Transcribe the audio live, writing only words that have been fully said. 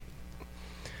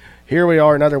Here we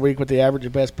are, another week with the Average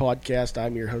and Best podcast.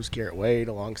 I'm your host, Garrett Wade,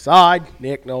 alongside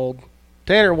Nick Nold.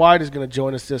 Tanner White is going to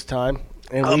join us this time.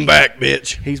 And I'm back,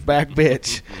 bitch. He's back,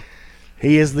 bitch.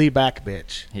 He is the back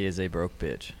bitch. He is a broke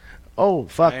bitch. Oh,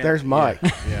 fuck, there's Mike.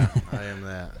 Yeah, I am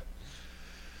that.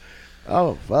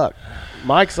 Oh, fuck.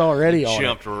 Mike's already on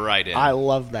Jumped right in. I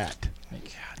love that.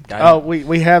 God. Oh,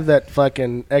 we have that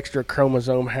fucking extra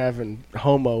chromosome having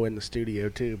homo in the studio,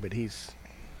 too, but he's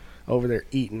over there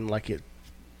eating like it.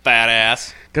 Fat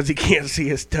ass. Because he can't see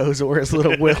his toes or his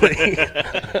little willy.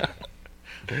 I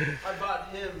bought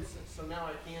him, so now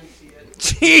I can see it.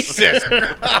 Jesus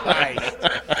Christ.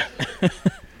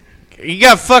 You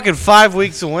got fucking 5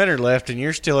 weeks of winter left, and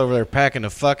you're still over there packing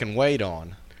the fucking weight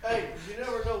on. Hey, you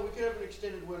never know. We could have an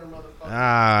extended winter,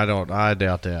 motherfucker. I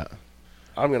doubt that.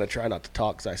 I'm going to try not to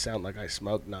talk because I sound like I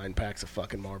smoked 9 packs of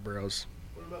fucking Marlboros.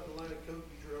 What about the line of coke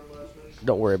you drove last night?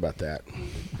 Don't worry about that.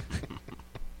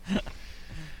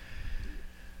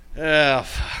 Oh,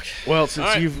 fuck. Well, since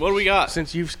All right, you've what do we got?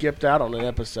 since you've skipped out on an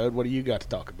episode, what do you got to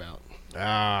talk about?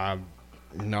 Not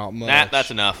much. Nah,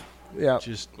 that's enough. Yeah.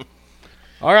 Just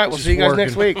All right, we'll just see you guys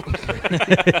next week.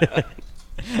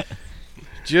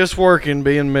 just working,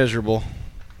 being miserable.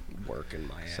 Working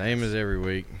my ass. Same as every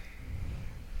week.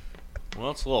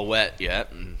 Well, it's a little wet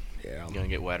yet. And Yeah. It's going to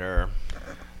get wetter.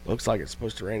 Looks like it's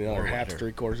supposed to rain another Or half to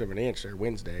winter. 3/4 of an inch there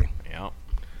Wednesday. Yeah.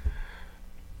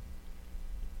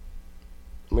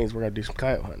 It means we're going to do some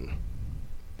coyote hunting.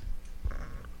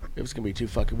 If it's going to be too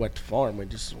fucking wet to farm, we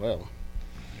just, well.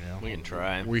 Yeah. We can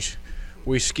try.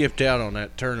 We skipped out on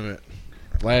that tournament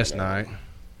last night.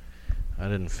 I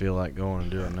didn't feel like going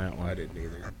and doing that one. I didn't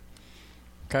either.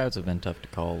 Coyotes have been tough to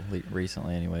call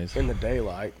recently anyways. In the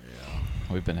daylight.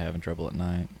 We've been having trouble at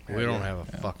night. We don't have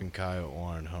a fucking coyote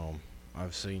one at home.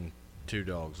 I've seen 2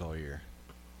 dogs all year.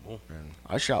 Oh. And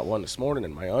I shot one this morning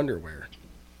in my underwear.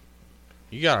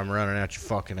 you got them running out your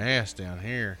fucking ass down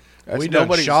here. That's We done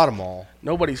nobody's- shot them all.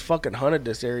 Nobody's fucking hunted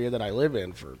this area that I live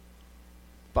in for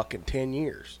fucking 10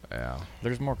 years. Yeah.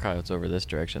 There's more coyotes over this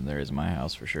direction than there is in my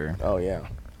house for sure. Oh, yeah.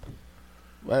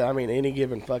 Well, I mean, any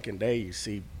given fucking day, you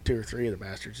see 2 or 3 of the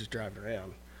bastards just driving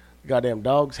around. Goddamn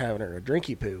dog's having her a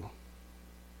drinky poo.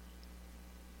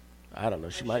 I don't know.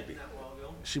 She might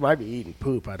be eating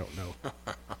poop. I don't know.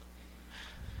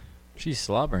 She's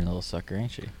slobbering, little sucker,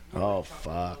 ain't she? Oh,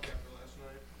 fuck.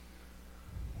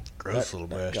 Gross little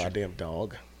that bastard. goddamn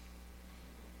dog.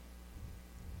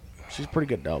 She's a pretty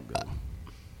good dog, though.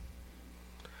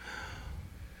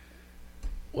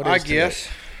 What is I today? guess.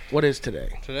 What is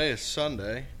today? Today is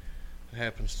Sunday. It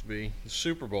happens to be the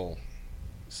Super Bowl.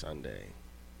 Sunday.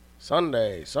 Wouldn't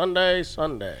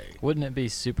it be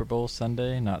Super Bowl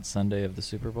Sunday, not Sunday of the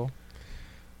Super Bowl?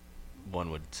 One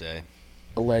would say.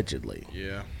 Allegedly.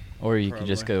 Yeah. Or you could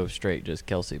just Probably. go straight, just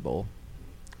Kelsey Bowl.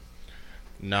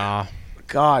 Nah.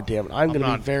 God damn it. I'm going to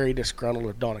not- be very disgruntled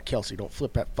if Donna Kelsey don't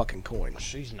flip that fucking coin.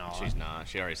 She's not. She's not.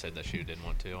 She already said that she didn't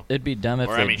want to. It'd be dumb if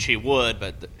Or, they, I mean, she would,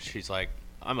 but she's like,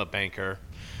 I'm a banker.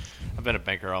 I've been a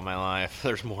banker all my life.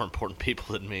 There's more important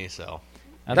people than me, so.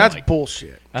 That's like-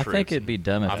 bullshit. I troops. think it'd be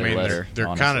dumb if I they mean, let her. they're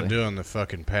kind honestly. of doing the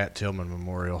fucking Pat Tillman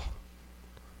Memorial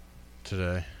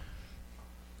today.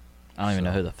 I don't even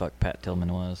know who the fuck Pat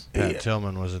Tillman was. Pat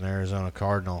Tillman was an Arizona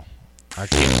Cardinal. I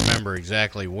can't remember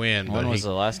exactly when, When but was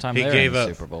the last time he they were gave in the up-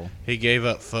 Super Bowl? he gave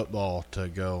up football to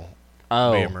go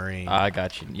Oh, be a Marine. I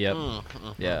got you. Yep.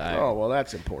 Mm-hmm. Yeah. Oh, well,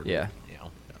 that's important. Yeah. You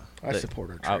know. I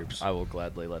support our troops. I will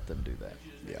gladly let them do that.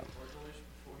 Yeah.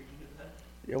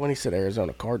 Yeah, when he said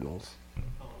Arizona Cardinals.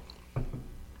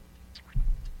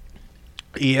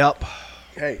 Yep.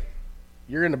 Hey,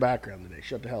 you're in the background today.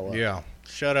 Shut the hell up. Yeah.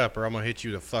 Shut up, or I'm gonna hit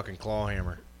you with a fucking claw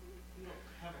hammer.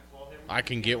 I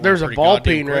can get one. There's a pretty ball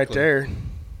goddamn peen right quickly. there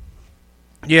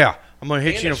Yeah, I'm gonna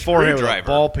hit And you in a the forehead with a screwdriver.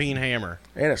 ball peen hammer.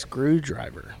 and a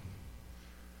screwdriver.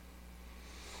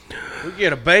 We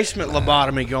get a basement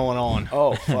lobotomy going on.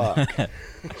 Oh, fuck.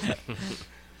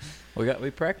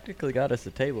 We practically got us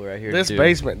a table right here. This to do.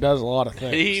 basement does a lot of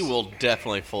things. He will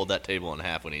definitely fold that table in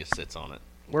half when he sits on it.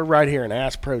 We're right here in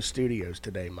Ass Pro Studios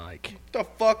today, Mike. What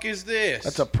the fuck is this?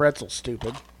 That's a pretzel,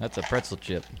 stupid. That's a pretzel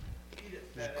chip.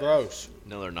 gross.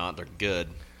 No, they're not. They're good.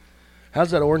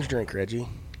 How's that orange drink, Reggie?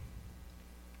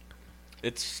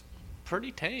 It's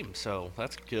pretty tame, so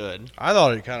that's good. I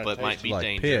thought it kind of But tasted might be like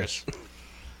dangerous. piss.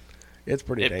 It's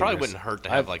pretty It dangerous. probably wouldn't hurt to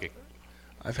have I've- like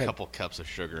I've a had couple cups of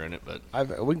sugar in it, but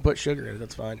we can put sugar in it.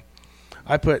 That's fine.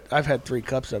 I've had 3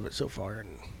 cups of it so far,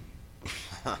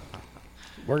 and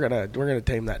we're gonna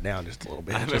tame that down just a little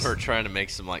bit. I remember trying to make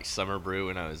some like summer brew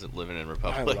when I was living in I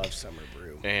Republic. love summer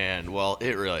brew. And well,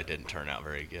 it really didn't turn out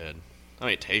very good. I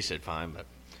mean, it tasted fine, but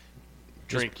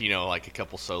drink like a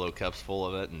couple solo cups full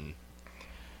of it, and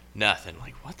Nothing.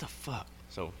 Like, what the fuck?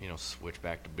 So, switch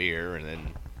back to beer, and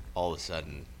then all of a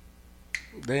sudden,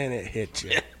 Then it hits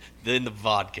you. then the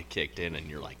vodka kicked in, and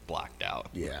you're, like, blacked out.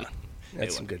 Yeah.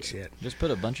 That's some good shit. Just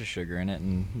put a bunch of sugar in it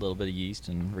and a little bit of yeast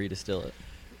and redistill it.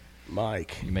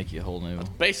 Mike. You make you a whole new.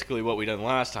 Basically what we done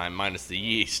last time, minus the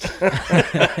yeast.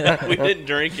 We didn't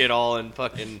drink it all, and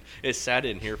fucking, it sat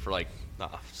in here for, like,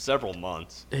 several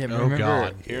months Yeah, Oh,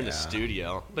 God. here in the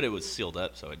studio. But it was sealed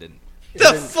up, so it didn't.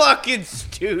 The fucking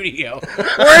studio.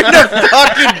 We're in the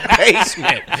fucking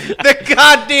basement. The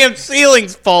goddamn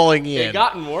ceiling's falling in. It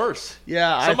gotten worse.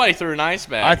 Yeah. Somebody threw an ice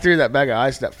bag. I threw that bag of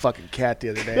ice at that fucking cat the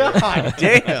other day. God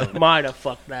damn. Might have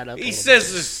fucked that up. a He little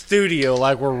says the studio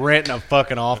like we're renting a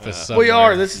fucking office bit. somewhere. We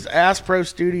are. This is Ass Pro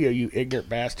Studio, you ignorant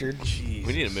bastard. We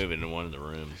need to move it into one of the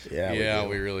rooms. Yeah, Yeah,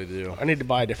 we we do. really do. I need to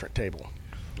buy a different table.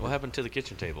 What happened to the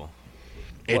kitchen table?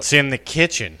 It's in the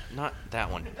kitchen. Not that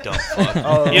one, dumb fuck.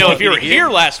 Oh, If you were here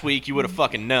last week, you would have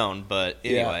fucking known. But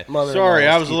anyway, mother-in-law, Sorry,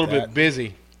 I let's was a keep little that. bit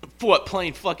busy. what,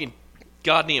 playing fucking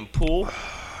goddamn pool?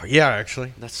 Yeah,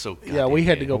 actually. That's so. Yeah, we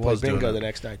had to go I play was doing bingo it. the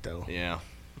next night, though. Yeah.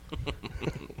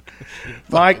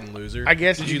 Mike, Fucking loser. I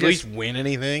guess Did you you at least win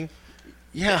anything?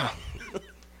 yeah,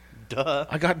 Duh.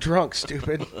 I got drunk,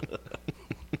 stupid.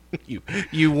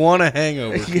 You won a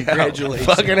hangover. Yeah, Congratulations.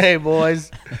 fucking hey,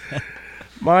 boys.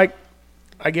 Mike,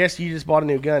 I guess you just bought a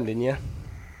new gun, didn't you?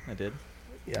 I did.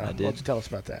 Yeah, I why did. don't you tell us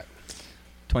about that?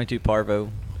 22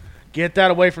 Parvo. Get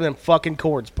that away from them fucking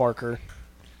cords, Parker.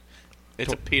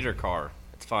 It's a Peter car.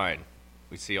 It's fine.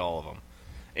 We see all of them.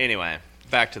 Anyway,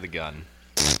 back to the gun.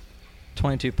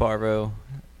 22 Parvo,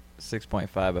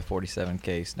 6.5 by 47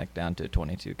 case, neck down to a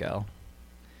 22 cal.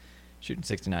 Shooting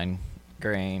 69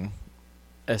 grain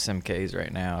SMKs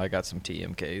right now. I got some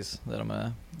TMKs that I'm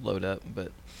gonna load up,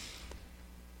 but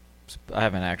I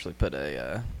haven't actually put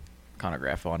a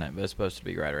chronograph on it. But it's supposed to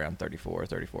be right around 34,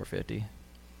 34.50.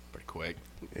 Pretty quick.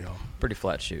 Yeah. Pretty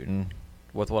flat shooting.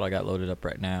 With what I got loaded up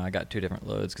right now, I got two different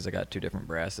loads because I got two different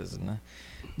brasses, and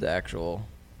the actual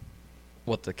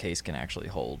what the case can actually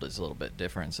hold is a little bit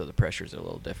different, so the pressures are a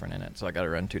little different in it. So I got to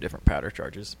run two different powder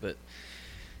charges. But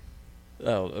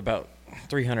about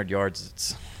 300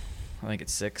 yards, I think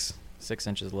it's 6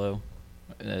 inches low,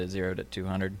 0 to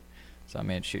 200. So I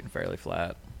mean it's shooting fairly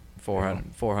flat.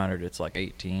 400 it's like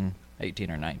 18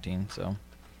 or 19. So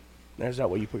Is that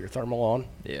what you put your thermal on?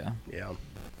 yeah. Yeah.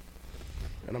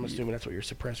 And I'm assuming that's what your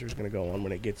suppressor is going to go on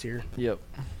when it gets here. Yep.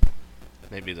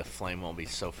 Maybe the flame won't be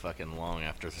so fucking long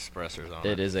after the suppressor's on.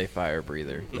 It is a fire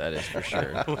breather. That is for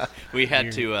sure. We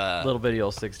had to. Little bitty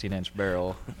old 16-inch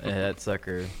barrel. That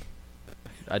sucker.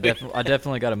 I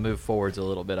definitely got to move forwards a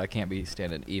little bit. I can't be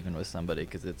standing even with somebody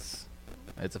because it's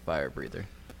a fire breather.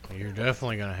 You're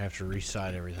definitely going to have to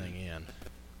resight everything in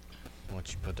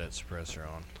once you put that suppressor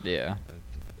on. Yeah.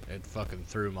 It fucking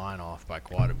threw mine off by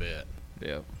quite a bit.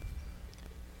 Yep.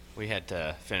 We had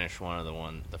to finish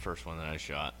the first one that I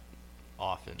shot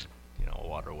off in a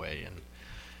waterway, and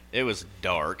it was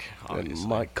dark. Obviously. And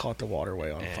Mike caught the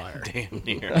waterway on And fire. Damn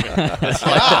near.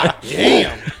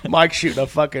 Damn. Mike shooting a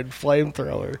fucking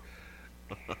flamethrower.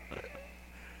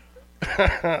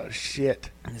 Shit.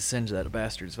 Singe that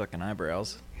bastard's fucking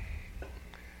eyebrows.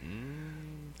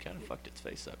 Kind of fucked its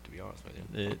face up, to be honest with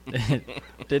you. It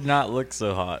did not look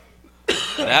so hot.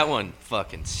 That one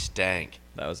fucking stank.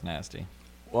 That was nasty.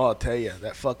 Well, I'll tell you,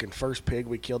 that fucking first pig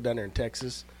we killed down there in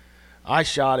Texas, I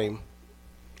shot him,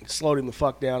 slowed him the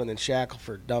fuck down, and then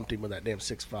Shackelford dumped him with that damn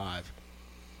 6.5.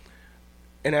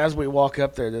 And as we walk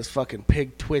up there, this fucking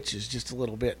pig twitches just a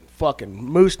little bit. Fucking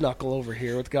moose knuckle over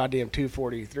here with goddamn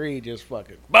 243 just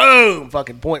fucking boom,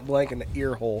 fucking point blank in the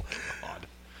ear hole. God.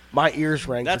 My ears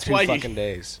rang That's for 2 why fucking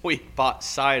days. We bought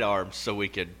sidearms so we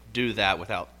could do that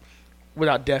without.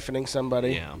 Without deafening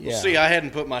somebody. Yeah. See, I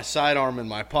hadn't put my sidearm in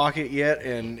my pocket yet,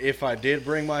 and if I did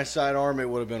bring my sidearm, it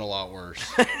would have been a lot worse.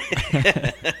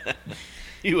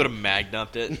 You would have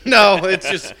magnumped it. No, it's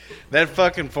just that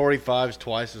fucking 45 is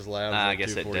twice as loud. I as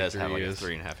guess it does have like a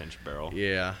 243 is. 3.5-inch barrel.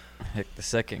 Yeah. Heck, the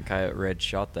second coyote Red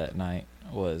shot that night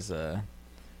was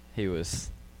Reg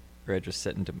was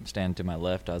standing to my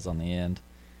left. I was on the end,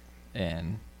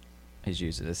 and he's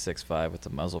using a 6.5 with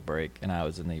the muzzle brake, and I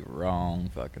was in the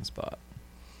wrong fucking spot.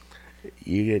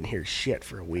 You didn't hear shit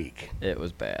for a week. It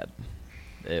was bad.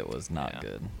 It was not Yeah.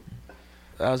 good.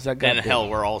 That was that guy. And hell,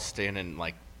 we're all standing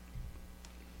like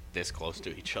this close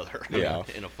to each other. Yeah.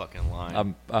 In a fucking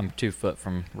line. I'm 2 foot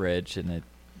from Reg, and it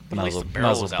But at least muzzle the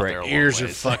barrel was out brake. there a long Ears are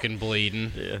ways. fucking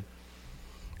bleeding. Yeah.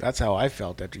 That's how I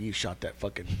felt after you shot that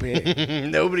fucking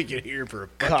pig. Nobody could hear for a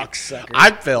fucking... Cocksucker.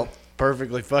 I felt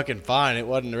perfectly fucking fine. It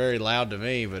wasn't very loud to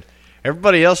me, but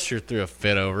everybody else sure threw a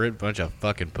fit over it. Bunch of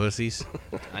fucking pussies.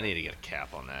 I need to get a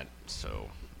cap on that so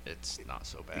it's not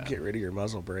so You bad. get rid of your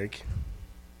muzzle brake.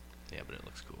 Yeah, but it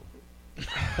looks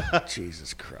cool.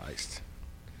 Jesus Christ.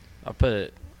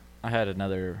 I had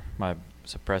my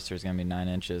suppressor is going to be 9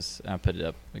 inches. And I put it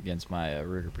up against my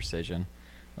Ruger Precision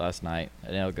last night,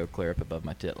 and it'll go clear up above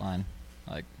my tit line.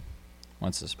 Like,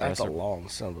 once the suppressor. That's a long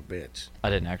son of a bitch. I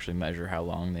didn't actually measure how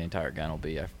long the entire gun will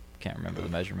be. I can't remember the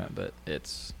measurement, but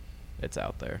it's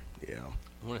out there. Yeah.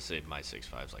 I want to say my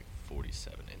 6.5 is like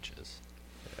 47 inches.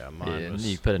 Yeah, And mine was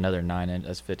you put another 9 inch.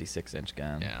 That's 56-inch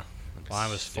gun. Yeah. mine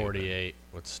was Stupid. 48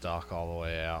 with stock all the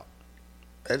way out.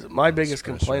 My biggest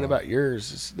Special. complaint about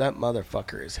yours is that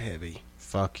motherfucker is heavy.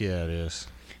 Fuck yeah, it is.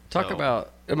 Talk So-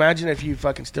 about Imagine if you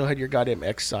fucking still had your goddamn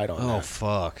X sight on Oh that.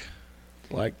 fuck!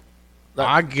 Like,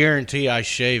 I guarantee I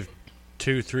shaved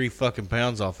 2-3 fucking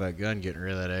pounds off that gun getting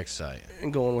rid of that X sight.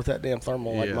 and going with that damn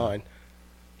thermal like Yeah. mine.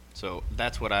 So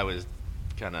that's what I was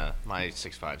kind of. My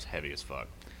 6.5's heavy as fuck.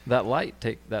 that light.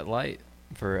 Take that light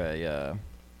for a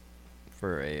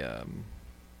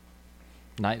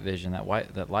night vision.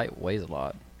 That light weighs a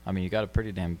lot. I mean, you got a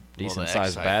pretty damn decent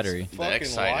sized X-Sight- battery. The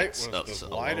X-Sight itself the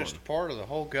alone. lightest part of the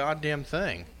whole goddamn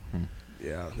thing.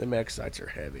 Yeah, them X sights are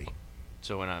heavy.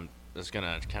 So when I'm just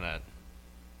gonna kind of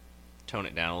tone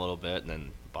it down a little bit, and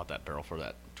then bought that barrel for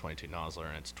that 22 nozzler,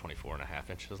 and it's 24.5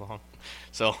 inches long.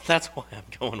 So that's why I'm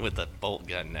going with the bolt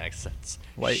gun next. That's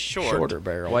Wait, Shorter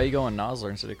barrel. Why are you going Nosler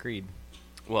instead of Creed?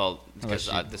 Well, because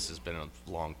Unless you- this has been a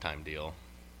long time deal.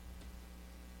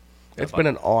 It's been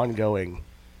an ongoing.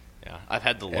 Yeah, I've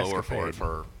had the lower for Escapade. it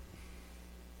for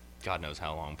God knows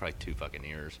how long, probably 2 fucking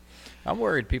years. I'm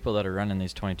worried people that are running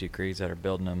these 22 Creeds that are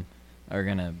building them are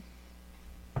gonna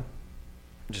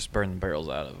just burn the barrels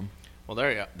out of them. Well,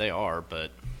 they are,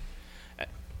 but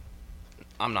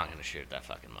I'm not gonna shoot that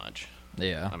fucking much.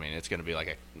 Yeah. I mean, it's gonna be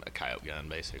like a coyote gun,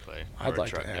 basically. or I'd a like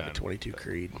to truck have a gun. 22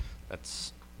 Creed.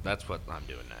 That's what I'm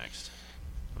doing next.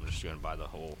 I'm just going to buy the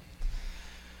whole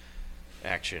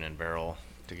action and barrel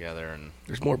together, and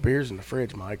There's more beers in the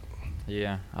fridge, Mike.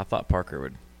 Yeah. I thought Parker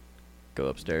would go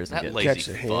upstairs and that get lazy Catch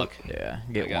the hint. fuck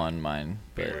get I got one mine.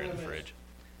 But beer in the fridge.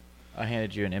 I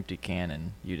handed you an empty can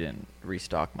and you didn't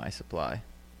restock my supply.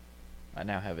 I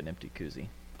now have an empty koozie.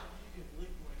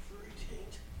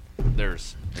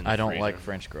 There's. in the I don't freezer. like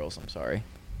French girls. I'm sorry.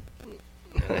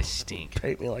 Yeah, they stink.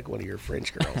 Paint me like one of your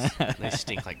French girls. They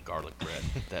stink like garlic bread.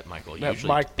 That Michael That usually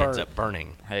Mike ends burnt. up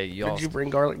burning. Hey, y'all. Did you bring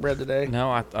garlic bread today?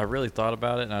 No, I really thought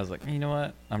about it and I was like, you know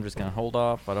what? I'm just gonna hold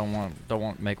off. I don't want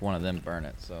to make one of them burn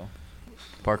it. So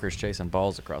Parker's chasing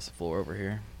balls across the floor over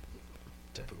here.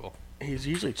 Typical. He's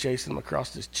usually chasing them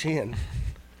across his chin.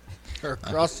 Or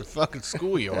across the fucking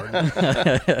schoolyard.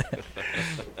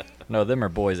 No, them are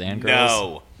boys and girls.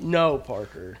 No, No,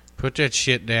 Parker. Put that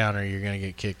shit down or you're gonna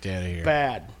get kicked out of here.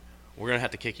 Bad. we're gonna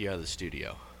have to kick you out of the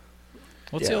studio.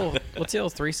 What's Yeah. the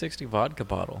old 360 vodka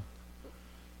bottle?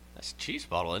 That's a cheese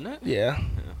bottle, isn't it? Yeah.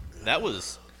 That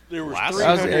was There was last.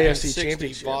 That was the AFC 360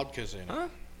 championship. vodkas in it. Huh?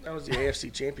 That was the AFC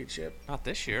championship. Not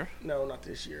this year. No, not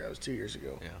this year. That was 2 years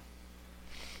ago. Yeah.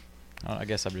 Oh, I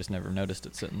guess I've just never noticed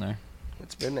it sitting there.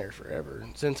 It's been there forever.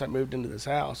 Since I moved into this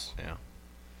house. Yeah.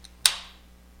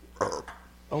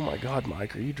 Oh my God,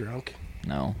 Mike, are you drunk?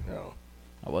 No, No.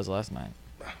 I was last night.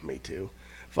 Me too.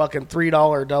 Fucking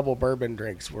 $3 double bourbon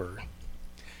drinks were.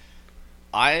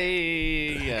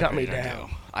 I Got me there you down.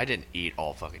 go. I didn't eat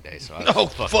all fucking day, so I was Oh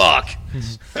fucking fuck!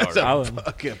 That's starving. I a would-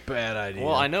 fucking bad idea.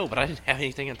 Well, I know, but I didn't have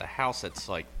anything at the house that's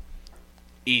like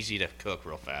easy to cook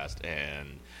real fast,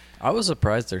 and I was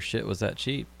surprised their shit was that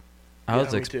cheap. Yeah,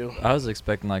 me too. I was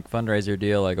expecting like fundraiser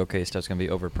deal, like okay, stuff's gonna be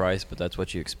overpriced, but that's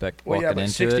what you expect Well, walking yeah, but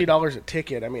into $60 a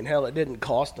ticket. I mean, hell, it didn't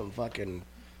cost them fucking.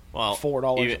 well,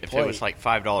 $4 even a if it was plate.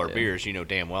 like $5 Yeah. beers, you know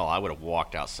damn well I would have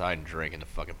walked outside and drank in the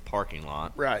fucking parking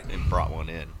lot, Right. and brought one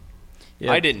in. it.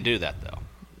 Yeah, I didn't do that though.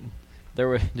 There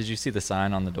were. Did you see the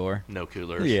sign on the door? No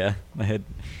coolers. Yeah, they had.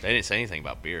 They didn't say anything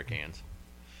about beer cans.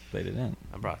 They didn't.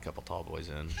 I brought a couple tall boys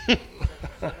in. 700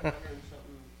 and something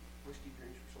whiskey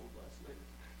drinks were sold last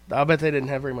night. I bet they didn't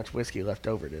have very much whiskey left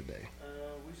over, did they?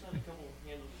 We saw a couple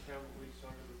handles of Crown, but we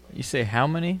started with like You say how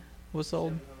many was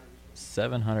sold? 700.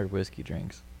 700 whiskey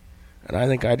drinks. And I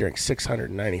think I drank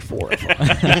 694 of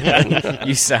them.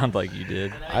 You sound like you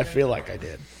did. And I feel like I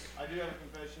did. I do have a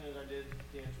confession, is I did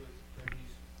dance with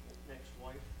Frankie's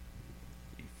ex-wife.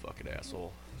 You fucking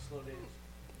asshole. Slow dance.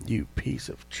 You piece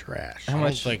of trash. I How don't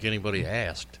much? think anybody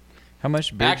asked. How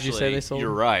much beer did Actually, you say they sold? you're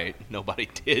right. Nobody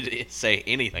did say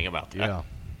anything about that. Yeah.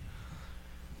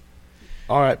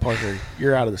 All right, Parker,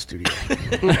 you're out of the studio.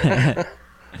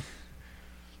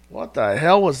 What the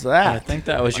hell was I that? think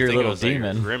that was I your think it little was like your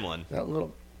demon. gremlin. That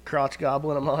little crotch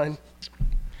goblin of mine.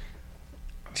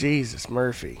 Jesus,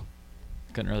 Murphy.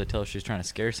 Couldn't really tell if she was trying to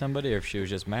scare somebody or if she was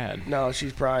just mad. No,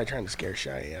 she's probably trying to scare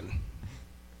Cheyenne.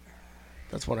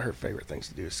 That's one of her favorite things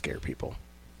to do is scare people.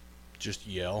 Just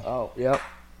yell. Oh, yep.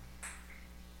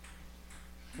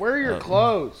 Where are your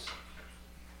clothes?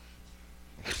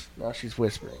 Now she's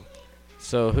whispering.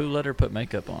 So who let her put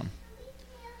makeup on?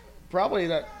 Probably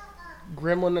that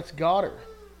gremlin that's got her.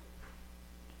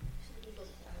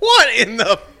 What in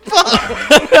the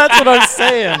fuck? That's what I'm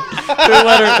saying.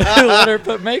 Who let her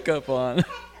put makeup on?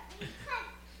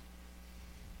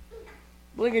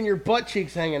 Look at your butt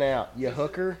cheeks hanging out, you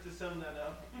hooker. To sum that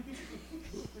up.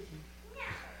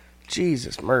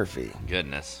 Jesus, Murphy.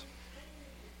 Goodness.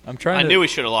 I'm trying I to. knew we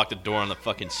should have locked the door on the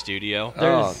fucking studio.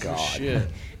 Oh, God. Shit.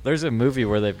 There's a movie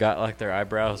where they've got like their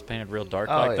eyebrows painted real dark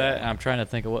Oh, like yeah. that, and I'm trying to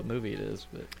think of what movie it is.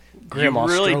 But Grandma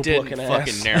you really stroke didn't looking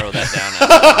fucking ass. narrow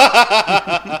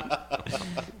that down.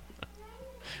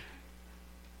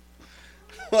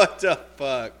 What the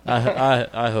fuck?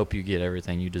 I hope you get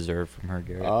everything you deserve from her,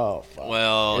 Garrett. Oh, fuck.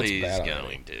 Well, It's he's bad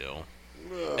going to.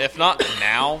 If not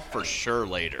now, for sure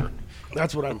later.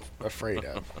 That's what I'm afraid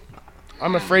of.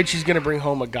 I'm afraid she's going to bring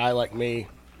home a guy like me.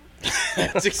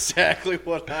 That's exactly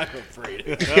what I'm afraid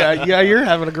of. Yeah, you're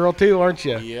having a girl too, aren't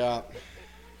you? Yeah.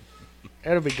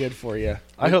 That'll be good for you.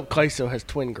 I hope Clayso has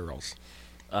twin girls.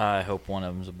 I hope one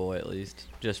of them's a boy at least,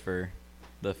 just for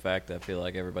the fact that I feel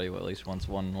like everybody at least wants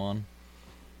one.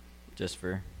 Just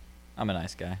for, I'm a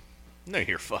nice guy. No,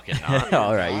 you're fucking not.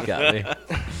 All right, you got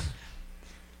me.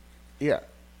 Yeah.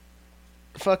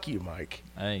 Fuck you, Mike.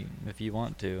 Hey, if you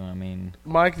want to, I mean,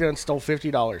 Mike then stole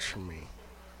 $50 from me.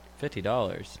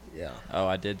 $50. Yeah. Oh,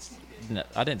 I did. No,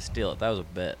 I didn't steal it. That was a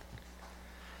bet.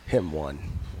 Him won.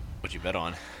 What'd you bet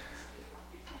on?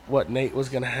 What Nate was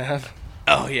going to have?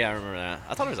 Oh, yeah, I remember that.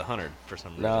 I thought it was 100 for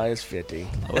some reason. No, it's 50.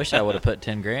 I wish I would have put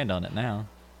 10 grand on it now.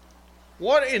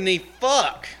 What in the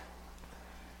fuck?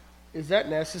 Is that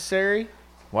necessary?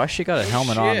 Why she got a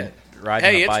helmet shit. on riding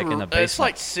Hey, a bike in the basement? it's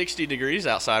like 60 degrees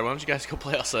outside. Why don't you guys go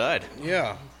play outside?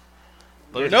 Yeah.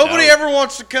 Look at Nobody that. ever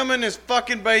wants to come in this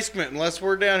fucking basement unless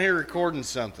we're down here recording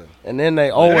something. And then they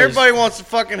And always... everybody wants to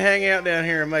fucking hang out down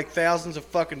here and make thousands of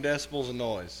fucking decibels of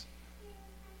noise.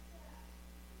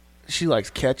 She likes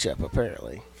ketchup,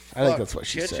 apparently. I think that's what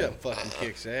she ketchup said. fucking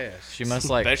kicks ass. She must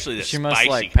like. Especially the she must spicy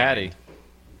like kind. Patty.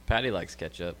 Patty likes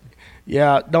ketchup.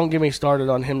 Yeah, don't get me started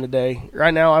on him today.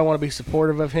 Right now, I want to be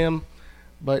supportive of him,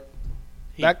 but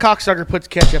that cocksucker puts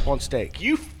ketchup on steak.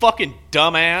 You fucking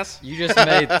dumbass. You just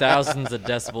made thousands of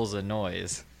decibels of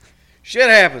noise. Shit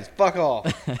happens. Fuck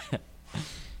off.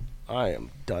 I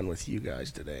am done with you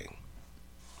guys today.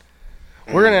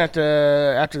 We're going to have to,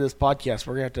 after this podcast,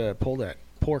 we're going to have to pull that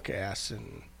pork ass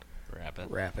and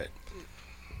wrap it.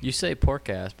 You say pork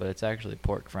ass, but it's actually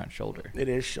pork front shoulder. It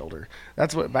is shoulder.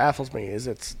 That's what baffles me, is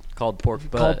it's Called pork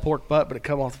butt. called pork butt, but it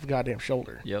come off the goddamn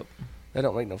shoulder. Yep. That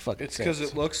don't make no fucking It's sense.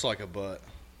 because it looks like a butt.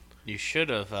 You should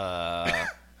have.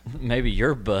 Maybe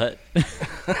your butt.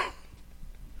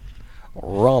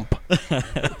 Rump.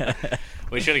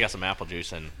 We should have got some apple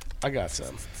juice and. I got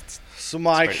some. So,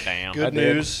 Mike, Spray it down. good I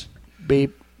did. news.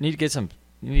 Beep. You need to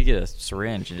get a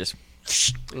syringe and just.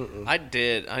 I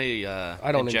did.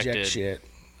 I don't injected, inject shit.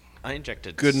 I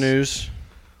injected. Good news.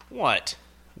 What?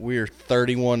 We are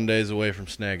 31 days away from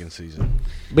snagging season.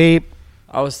 Beep.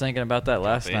 I was thinking about that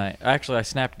last Copy. night. Actually, I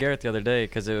snapped Garrett the other day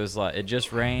because it was like it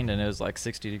just rained and it was like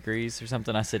 60 degrees or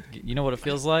something. I said, "You know what it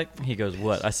feels like?" He goes,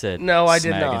 "What?" I said, No, I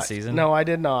did "Snagging not. Season." No, I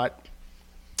did not.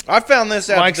 I found this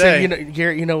out Mike today. said,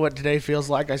 Garrett, you know what today feels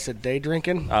like? I said, day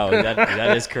drinking. Oh,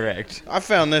 that is correct. I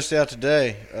found this out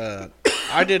today.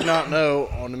 I did not know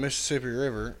on the Mississippi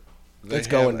River. It's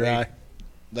going dry.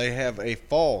 They have a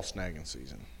fall snagging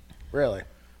season. Really?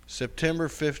 September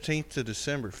 15th to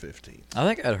December 15th. I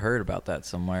think I'd heard about that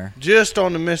somewhere. Just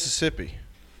on the Mississippi.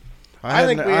 I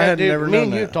think we I had, had dude, never me known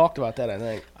and you that. talked about that, I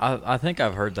think. I think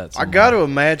I've heard that I somewhere. got to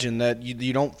imagine that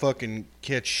you don't fucking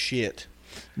catch shit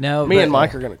No, Me but- and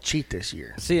Mike are going to cheat this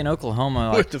year. See, in Oklahoma,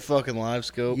 like, with the fucking live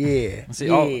scope. Yeah. see,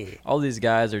 yeah. all these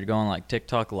guys are going like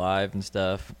TikTok live and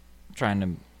stuff, trying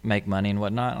to make money and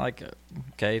whatnot. Like,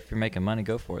 okay, if you're making money,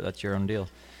 go for it. That's your own deal.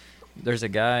 There's a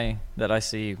guy that I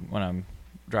see when I'm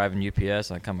driving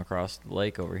UPS. I come across the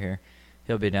lake over here.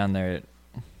 He'll be down there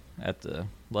at the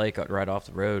lake right off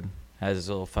the road. Has his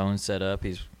little phone set up.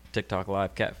 He's TikTok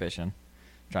live catfishing,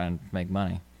 trying to make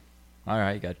money. All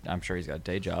right, I'm sure he's got a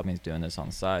day job. And he's doing this on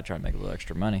the side, trying to make a little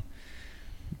extra money.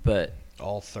 But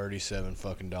All $37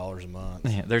 fucking dollars a month.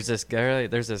 yeah, there's this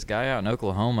guy out in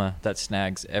Oklahoma that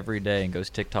snags every day and goes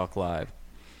TikTok live,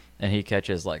 and he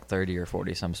catches like 30 or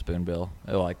 40 some spoonbill.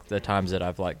 Like the times that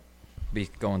I've like be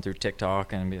going through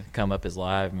TikTok and come up as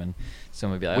live, and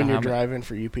someone would be like, When "Oh, you're how many-" driving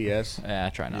for UPS. Yeah, I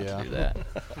try not Yeah. to do that.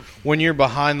 When you're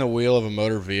behind the wheel of a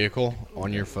motor vehicle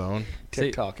on your phone,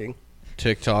 See- TikToking.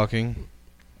 TikToking.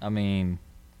 I mean,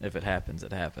 if it happens,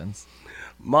 it happens.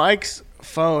 Mike's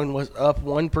phone was up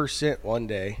 1% one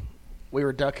day. We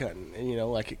were duck hunting,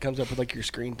 and like it comes up with like your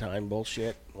screen time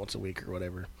bullshit once a week or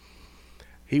whatever.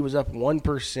 He was up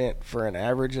 1% for an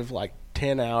average of like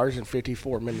 10 hours and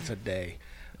 54 minutes a day.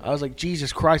 I was like,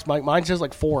 Jesus Christ, Mike. Mine says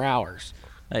like 4 hours.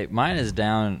 Hey, mine is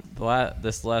down.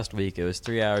 This last week, it was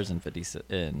 3 hours and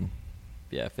 57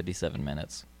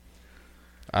 minutes.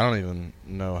 I don't even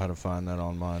know how to find that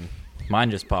on mine.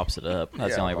 Mine just pops it up. That's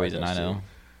Yeah, the only mine reason does I know. too.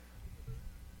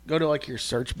 Go to like your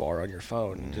search bar on your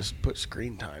phone and just put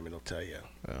screen time. It'll tell you.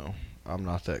 No, I'm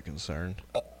not that concerned.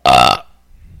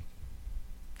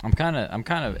 I'm kind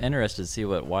of interested to see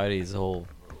what Whitey's whole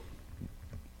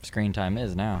screen time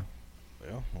is now.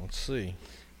 Well, let's see.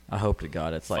 I hope to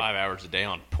God it's like 5 hours a day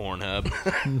on Pornhub.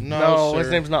 No, sir. his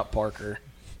name's not Parker.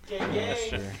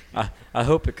 I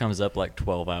hope it comes up like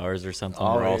 12 hours or something.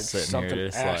 We're all it's sitting something here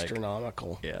just like,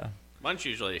 astronomical. yeah. Mine's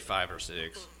usually 5 or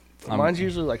 6. Mine's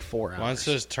usually like 4 hours. Mine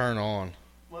says turn on.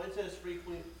 Mine says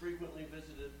frequently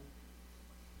visited.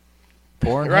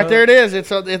 Pornhub? Right there it is.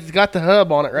 It's got the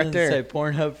hub on it right Does it there. say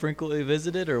Pornhub frequently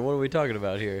visited, or what are we talking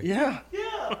about here? Yeah. Yeah.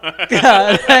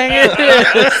 God dang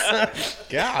it is.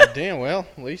 God damn, well,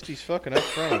 at least he's fucking up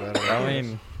front about it. I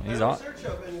mean, I he's don't on. search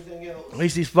up anything else. At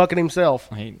least he's fucking himself.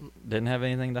 He didn't have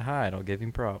anything to hide. I'll give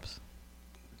him props.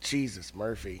 Jesus,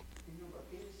 Murphy.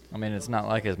 I mean, it's not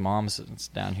like his mom's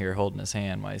down here holding his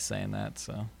hand while he's saying that.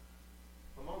 So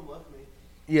My mom left me.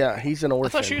 Yeah, he's an I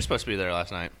orphan. thought she was supposed to be there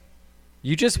last night.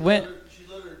 you just went. She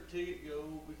let her ticket go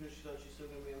because she thought she's still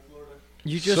gonna be in Florida.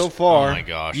 You just. So Oh far, my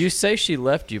gosh. You say she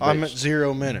left you, but I'm at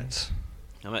 0 minutes.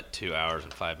 I'm at 2 hours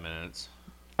and 5 minutes.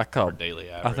 I Our called.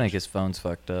 daily I average. think his phone's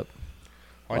fucked up.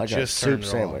 I Like a just soup turned it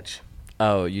sandwich.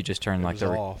 Oh, you just turned It like was the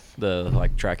off. the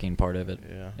like tracking part of it.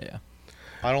 Yeah. Yeah.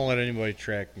 I don't let anybody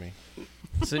track me.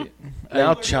 See,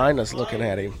 Now China's looking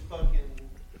at him. Fucking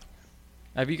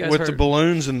have you guys With heard? the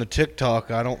balloons and the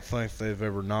TikTok, I don't think they've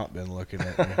ever not been looking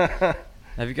at me.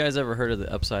 Have you guys ever heard of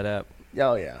the Upside app?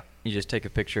 Oh, yeah. You just take a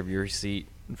picture of your receipt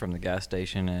from the gas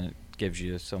station and it gives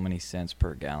you so many cents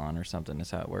per gallon or something.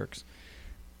 That's how it works.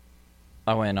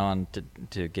 I went on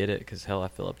to get it because, hell, I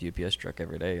fill up the UPS truck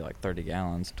every day, like 30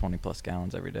 gallons, 20-plus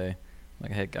gallons every day.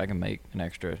 Like, heck, I can make an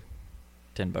extra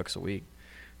 $10 a week.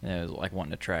 And it was like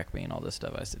wanting to track me and all this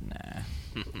stuff. I said, nah.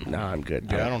 No, I'm good.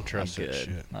 Yeah, I dude. don't trust I'm that good.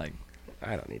 shit. Like,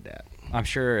 I don't need that. I'm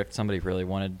sure if somebody really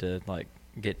wanted to, like,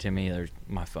 get to me,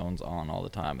 my phone's on all the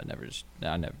time. I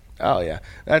never. Oh, yeah.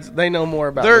 They know more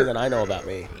about They're- me than I know about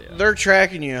me. Yeah. They're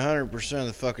tracking you 100% of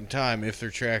the fucking time if they're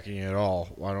tracking you at all.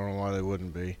 I don't know why they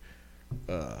wouldn't be.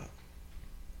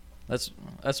 That's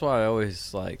why I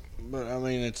always, like, But I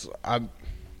mean, stuff.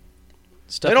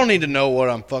 they don't need to know what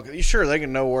I'm fucking. Sure, they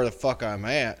can know where the fuck I'm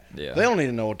at. Yeah. They don't need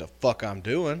to know what the fuck I'm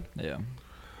doing. Yeah.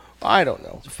 I don't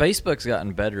know. Facebook's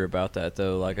gotten better about that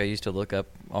though. Like I used to look up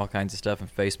all kinds of stuff on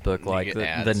Facebook. Like get the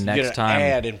ads. You next get an time,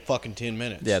 ad in fucking 10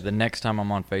 minutes. yeah, the next time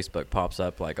I'm on Facebook pops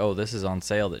up like, oh, this is on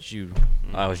sale that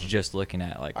I was just looking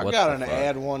at. Like, I what got the an fuck?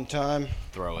 ad one time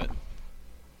Throw it.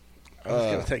 I was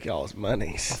going to take all his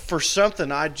monies. for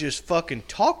something I just fucking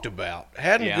talked about.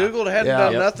 Hadn't Yeah. Googled, hadn't Yeah.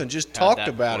 done Yep. nothing, just Had talked that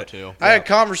about it. before, too. I had a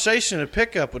conversation at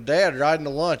pickup with Dad riding to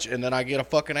lunch, and then I get a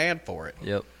fucking ad for it.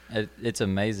 Yep, it's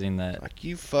amazing that. Like,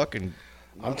 you fucking.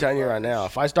 I'm telling you right now,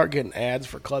 if I start getting ads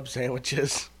for club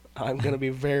sandwiches, I'm going to be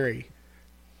very,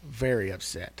 very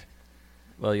upset.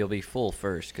 Well, you'll be full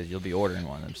first because you'll be ordering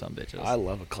one of them some bitches. I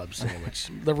love a club sandwich.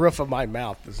 The roof of my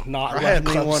mouth does not I love had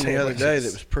me club one the other day that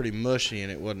sandwiches. was pretty mushy,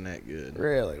 and it wasn't that good.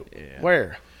 Really? Yeah.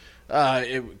 Where?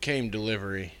 It came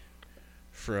delivery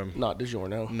from. Not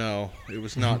DiGiorno. No, it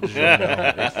was not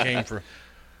DiGiorno. It came from.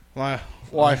 My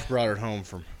wife brought it home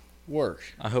from work,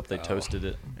 I hope they toasted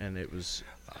it. and it was.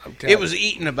 I'm telling It was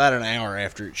eaten about an hour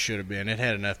after it should have been. It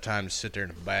had enough time to sit there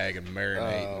in a bag and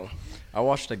marinate. Oh. I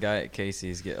watched a guy at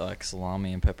Casey's get like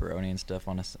salami and pepperoni and stuff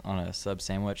on a sub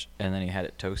sandwich, and then he had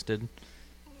it toasted.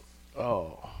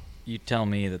 Oh. You tell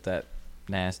me that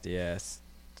nasty ass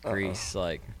grease,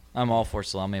 like I'm all for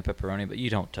salami and pepperoni, but you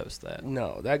don't toast that.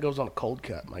 No, that goes on a cold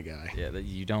cut, my guy. Yeah, that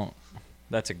you don't.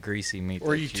 That's a greasy meat.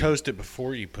 Or that you toast it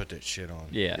before you put that shit on.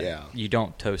 Yeah, Yeah. You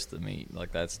don't toast the meat.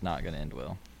 Like that's not gonna end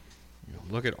well.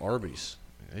 Look at Arby's.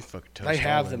 They fucking toast. They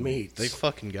have all the their meats. They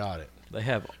fucking got it. They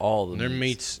have all the Their meats.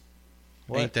 meats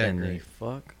What ain't that in the great.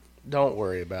 fuck? Don't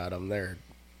worry about them.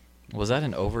 Was that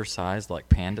an oversized like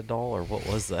panda doll or what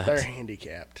was that? They're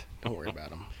handicapped. Don't worry about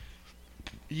them.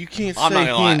 You can't I'm say not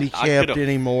gonna lie, I handicapped could've-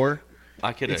 anymore.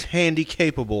 I could It's have. handy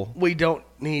capable. We don't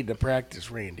need to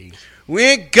practice, Randy. We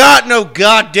ain't got no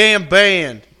goddamn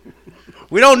band.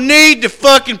 We don't need to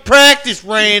fucking practice,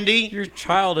 Randy. Your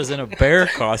child is in a bear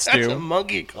That's a costume.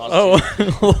 monkey costume.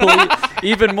 Oh,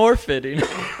 even more fitting.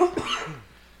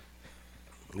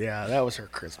 Yeah, that was her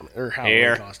Christmas or Halloween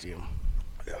Here. costume.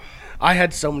 I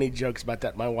had so many jokes about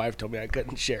that. My wife told me I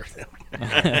couldn't share them.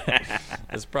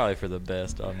 It's probably for the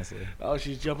best, honestly. Oh,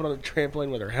 she's jumping on the trampoline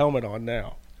with her helmet on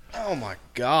now. Oh my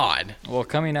God. Well,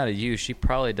 coming out of you, she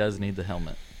probably does need the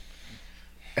helmet.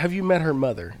 Have you met her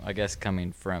mother? I guess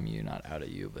coming from you, not out of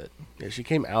you, but Yeah, she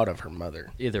came out of her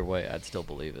mother. either way, I'd still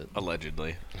believe it.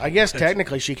 Allegedly. I guess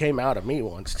technically she came out of me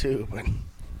once too, but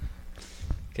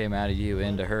Came out of you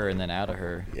into her and then out of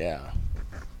her. yeah.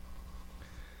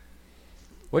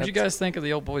 What'd you guys think of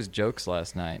the old boy's jokes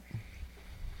last night?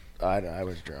 I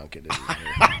was drunk. It didn't matter.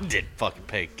 I didn't fucking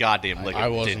pay goddamn lick I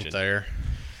of wasn't attention. there.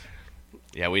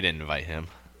 Yeah, we didn't invite him.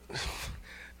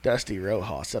 Dusty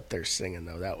Rojas up there singing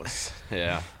though. That was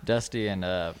Yeah. Dusty and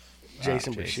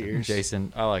Jason Bashir.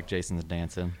 Jason, I like Jason's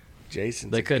dancing.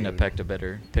 Jason's They a couldn't have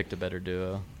goon. picked a better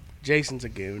duo. Jason's a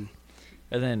goon.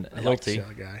 And then I like the Hilty,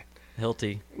 other guy.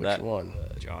 Hilty, Which that one?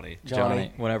 Johnny.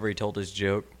 Johnny, whenever he told his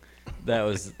joke, that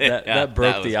was that, Yeah, that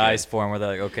broke that was the good. ice for him. Where they're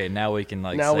like, okay, now we can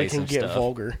Now say we can some get stuff.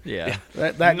 vulgar. Yeah.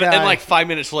 That guy. And like 5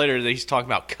 minutes later, he's talking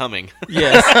about coming.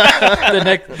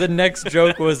 Yes. the next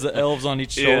joke was the elves on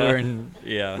each shoulder, Yeah. and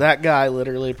yeah. That guy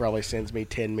literally probably sends me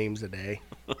 10 memes a day.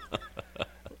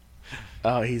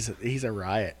 Oh, he's a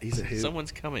riot. He's a hoot.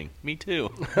 Someone's coming. Me too.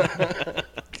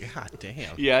 God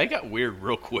damn. Yeah, it got weird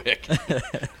real quick.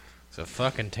 It's a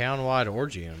fucking town-wide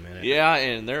orgy in a minute. Yeah,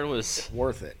 and there was.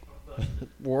 Worth it.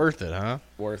 Worth it, huh?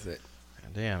 Worth it.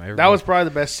 God damn. Everybody, That was probably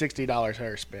the best $60 I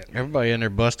ever spent. everybody in there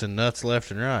busting nuts left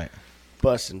and right.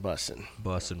 Bussin'.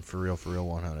 Busting for real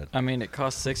 100. I mean, it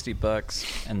cost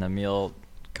 $60, and the meal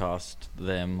cost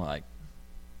them like.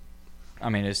 I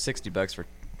mean, it was $60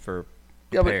 for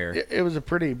Yeah, but pair. it was a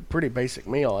pretty basic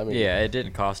meal. I mean, Yeah, it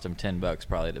didn't cost them $10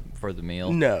 probably for the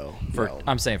meal. No. For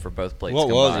I'm saying for both plates. What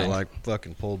was it? combined. Like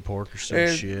fucking pulled pork or some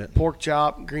There's shit? pork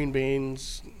chop, green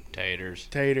beans, Taters.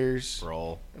 taters,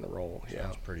 Roll. and a roll. Yeah.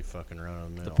 Sounds pretty fucking run of the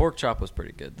mill. The pork chop was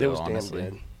pretty good. It Though, was honestly.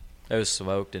 damn good. It was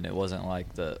smoked and it wasn't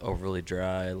like the overly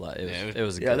dry. Like it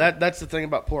was Yeah, good. that's the thing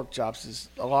about pork chops is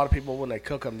a lot of people when they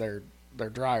cook them they're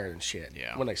drier than shit.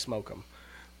 Yeah. When they smoke them,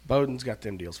 Bowden's got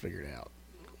them deals figured out.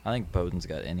 I think Bowden's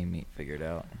got any meat figured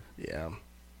out. Yeah.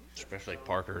 Especially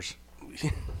Parker's.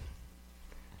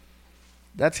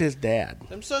 That's his dad.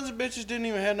 Them sons of bitches didn't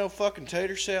even have no fucking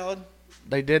tater salad.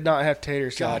 They did not have tater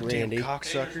salad, Goddamn Randy.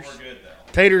 cocksuckers.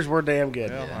 Taters were damn good.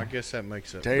 Well, I guess that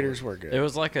makes it. Taters were good. It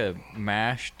was like a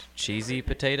mashed cheesy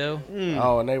potato.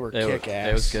 Oh, and they were It kick was, ass.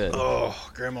 it was good. Oh,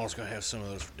 Grandma's gonna have some of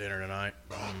those for dinner tonight.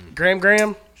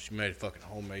 Graham? She made fucking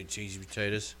homemade cheesy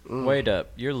potatoes. Wait up,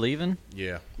 you're leaving?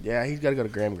 Yeah. Yeah, he's got to go to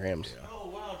Graham's. Oh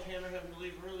wow, Tanner having to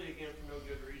leave early again for no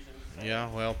good reason. Yeah,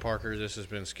 well, Parker, this has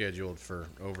been scheduled for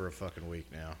over a fucking week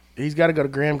now. He's got to go to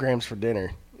Graham's for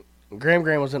dinner. Graham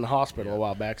was in the hospital a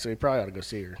while back, so he probably ought to go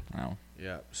see her. No.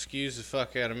 Yeah, excuse the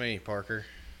fuck out of me, Parker.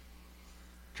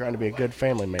 Trying to be a good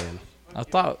family man. I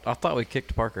thought we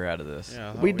kicked Parker out of this. Yeah,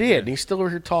 I thought We did. And he's still over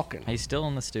here talking. He's still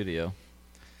in the studio.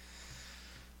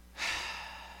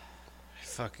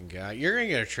 Fucking guy, you're gonna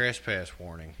get a trespass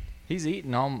warning. He's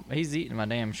eating my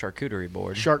damn charcuterie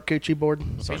board. Shark coochie board.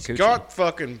 He's Charcuterie. got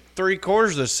fucking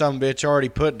 3/4 of this some bitch already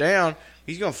put down.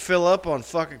 He's gonna fill up on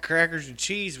fucking crackers and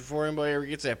cheese before anybody ever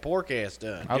gets that pork ass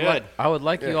done. I would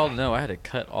like Yeah. you all to know I had to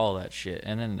cut all that shit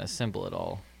and then assemble it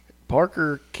all.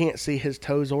 Parker can't see his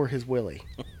toes or his willy.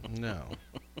 No.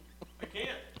 I can't.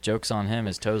 Joke's on him.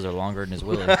 His toes are longer than his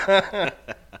willy.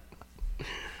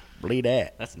 Bleed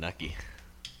that. That's nucky.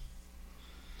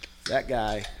 That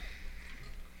guy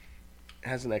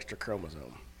has an extra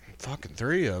chromosome. Fucking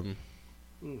 3 of them.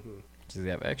 Does he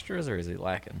have extras or is he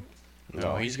lacking?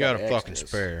 No, he's got a fucking extras.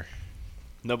 spare.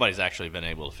 Nobody's actually been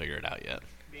able to figure it out yet.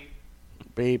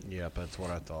 Beep. Yep, that's what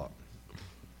I thought.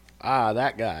 Ah,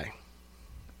 that guy.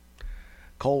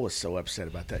 Cole was so upset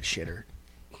about that shitter.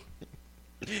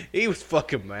 He was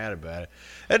fucking mad about it.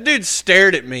 That dude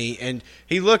stared at me, and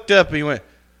he looked up, and he went,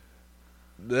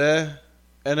 "Bleh,"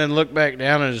 and then looked back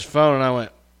down at his phone, and I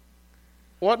went,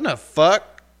 "What in the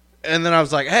fuck?" And then I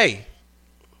was like, "Hey,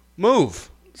 move."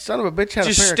 Son of a bitch had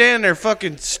Just a pair stand there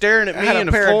fucking staring at of, me had and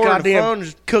a the pair floor of and the phone, goddamn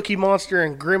just Cookie Monster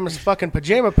and Grimace fucking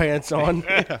pajama pants on.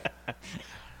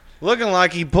 looking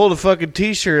like he pulled a fucking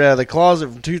T-shirt out of the closet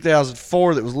from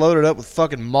 2004 that was loaded up with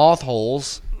fucking moth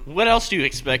holes. What else do you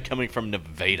expect coming from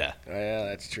Nevada? Yeah,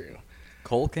 that's true.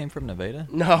 Cole came from Nevada?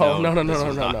 No. this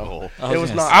was not Cole. I It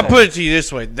was gonna not. I'll put it to you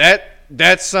this way: that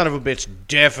That son of a bitch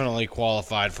definitely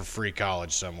qualified for free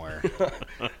college somewhere.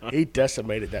 He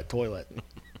decimated that toilet.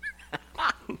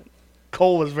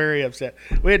 Cole was very upset.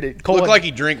 We had to. Cole Looked had- like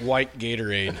he drank white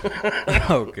Gatorade.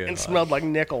 Oh, good. and smelled like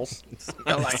nickels.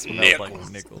 Smelled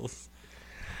like nickels.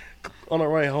 On our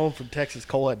way home from Texas,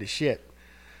 Cole had to shit.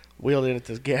 Wheeled in at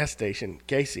this gas station,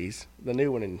 Casey's, the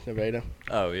new one in Nevada,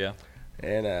 Oh, yeah.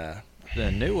 and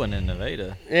The new one in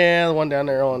Nevada. yeah, the one down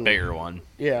there on Bigger one.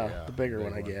 Yeah, Yeah, the bigger big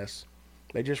one, I one. guess.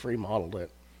 They just remodeled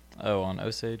it. Oh, on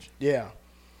Osage? Yeah.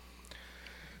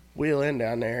 Wheel in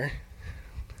down there,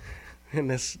 in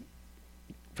this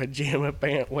pajama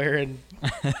pant wearing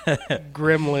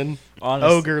gremlin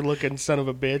ogre looking son of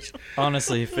a bitch.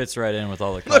 Honestly, he fits right in with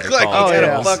all the Looked like Oh, he had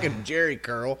yeah. a fucking Jerry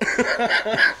curl.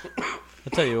 I'll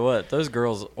tell you what, those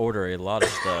girls order a lot of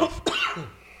stuff.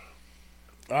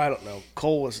 I don't know.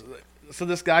 Cole was. So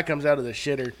this guy comes out of the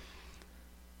shitter.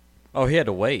 Oh, he had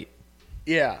to wait.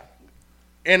 Yeah.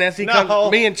 And as he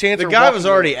comes, me and Chance the are guy walking was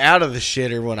already out of the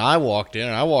shitter when I walked in,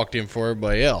 and I walked in for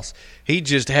everybody else. He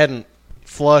just hadn't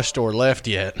flushed or left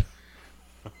yet.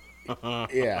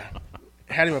 Yeah.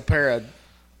 Had him a pair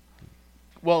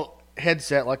of,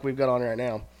 headset like we've got on right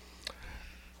now.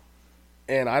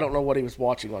 And I don't know what he was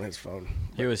watching on his phone.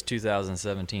 He was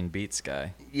 2017 Beats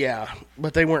guy. Yeah,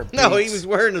 but they weren't No, he Beats. was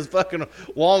wearing his fucking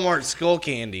Walmart skull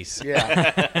candies.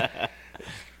 Yeah.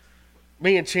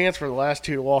 Me and Chance were the last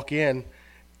two to walk in.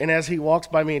 And as he walks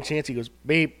by me and Chance, he goes,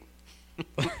 beep.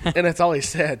 And that's all he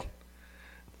said.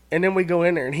 And then we go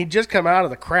in there, and he just come out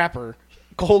of the crapper.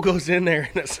 Cole goes in there,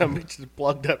 and some bitch is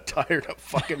plugged up, tired up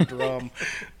fucking drum.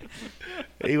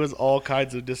 He was all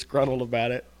kinds of disgruntled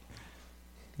about it.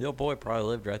 The old boy probably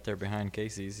lived right there behind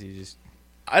Casey's. He just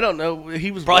I don't know. He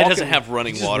was Probably walking, doesn't have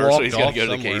running just water, so walked he's got to off go to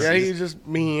the somewhere. Casey's. Yeah, he was just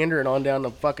meandering on down the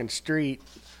fucking street,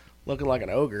 looking like an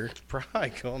ogre. Probably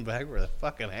going back for the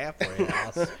fucking halfway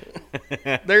house.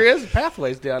 There is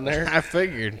pathways down there. I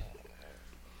figured.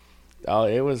 Oh,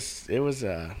 it was.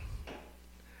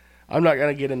 I'm not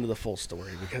gonna get into the full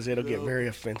story because it'll get very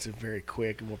offensive very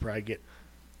quick, and we'll probably get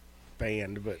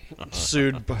banned. But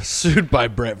Sued by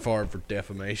Brett Favre for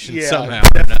defamation yeah, somehow.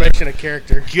 defamation of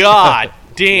character. God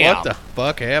damn. What the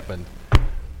fuck happened?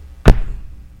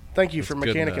 Thank you for That's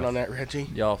good mechanicking enough. on that, Reggie.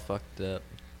 y'all fucked up.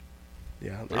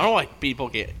 Yeah. I don't know why people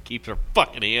keep their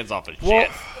fucking hands off of shit. Well,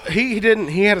 he didn't.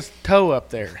 He had his toe up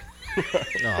there.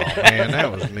 Oh man, that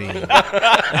was mean.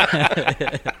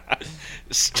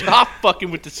 Stop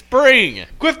fucking with the spring.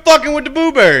 Quit fucking with the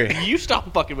blueberry. You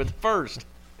stop fucking with the first.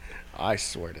 I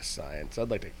swear to science, I'd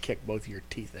like to kick both of your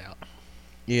teeth out.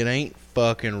 It ain't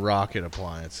fucking rocket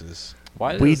appliances.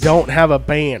 Why We does don't have a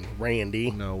band,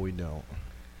 Randy No, we don't.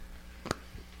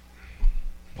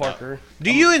 Parker.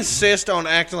 Do you insist on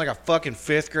acting like a fucking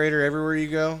fifth grader everywhere you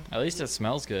go? At least it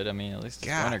smells good. I mean, at least it's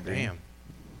God wintergreen. damn.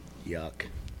 Yuck.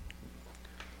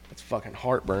 That's fucking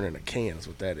heartburn in a can. Is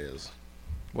what that is.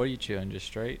 What are you chewing? Just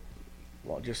straight?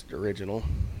 Well, just original.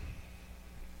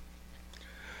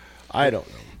 I don't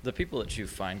know. The people that chew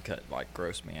fine cut like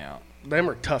gross me out. Them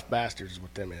are tough bastards. Is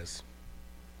what them is.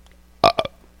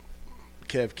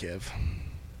 Kev.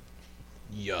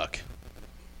 Yuck.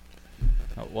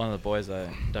 One of the boys I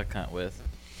duck hunt with,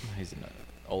 he's an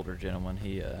older gentleman.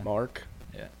 He Mark.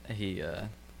 yeah, he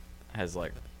has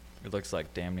like it looks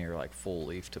like damn near like full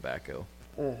leaf tobacco,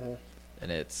 Mm-hmm.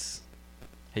 and he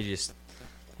has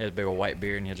a big old white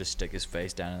beard, and he'll just stick his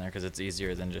face down in there because it's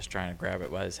easier than just trying to grab it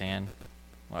by his hand.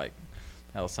 Like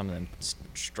hell, some of them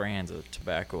strands of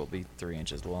tobacco will be 3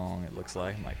 inches long. It looks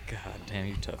like. I'm like, God damn,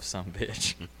 you tough son of a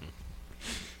bitch.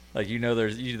 Like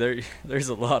there's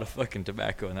a lot of fucking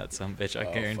tobacco in that son of a bitch. I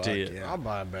Oh, guarantee fuck it. yeah. I'll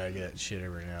buy a bag of that shit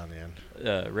every now and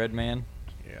then. Red Man.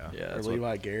 Yeah. Yeah, Or that's what,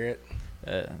 Levi Garrett.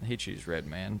 he chooses Red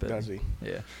Man, but Does he?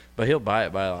 Yeah, but he'll buy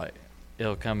it by like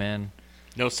he'll come in.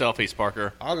 No selfies,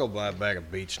 Parker. I'll go buy a bag of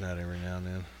beech nut every now and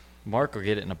then. Mark will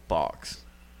get it in a box.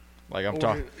 Like I'm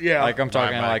talking, yeah. like I'm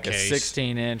talking By like a case.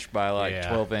 16-inch by like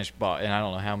Yeah. 12-inch box, and I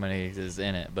don't know how many is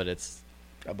in it, but it's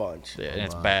A bunch. yeah, and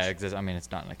it's bunch. bags. I mean,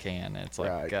 it's not in a can. It's like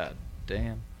Right. God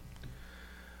damn.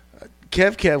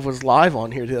 Kev was live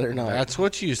on here the other night. That's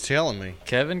what you was telling me.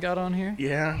 Kevin got on here.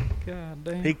 Yeah. God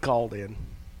damn. He called in.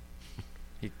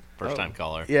 First time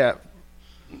caller. Yeah.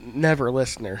 Never a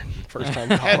listener. First time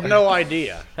Had caller. no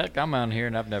idea. Heck, I'm on here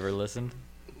and I've never listened.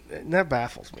 That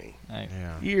baffles me. I,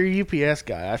 You're a UPS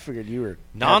guy. I figured you were.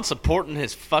 Non-supporting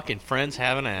his fucking friends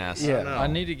have an ass. Yeah. know. I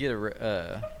need to get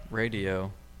a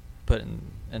radio put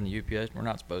in the UPS. We're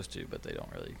not supposed to, but they don't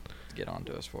really get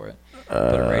onto us for it. Put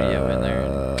a radio in there.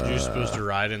 And, You're supposed to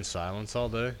ride in silence all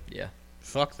day? yeah.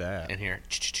 Fuck that. In here.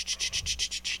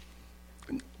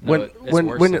 No, When it's when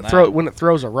worse when than it that.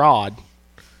 throws a rod,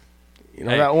 You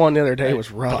know, that one the other day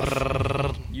was rough.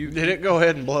 Did it go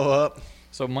ahead and blow up?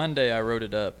 So Monday I wrote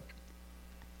it up.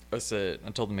 I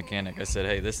told the mechanic, I said,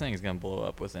 hey, this thing is going to blow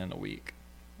up within a week.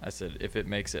 I said, if it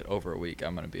makes it over a week,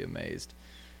 I'm going to be amazed.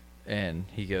 And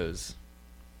he goes,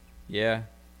 yeah,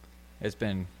 it's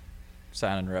been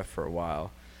sounding rough for a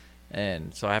while.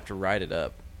 And so I have to write it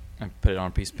up and put it on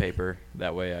a piece of paper.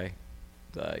 That way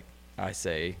I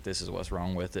say this is what's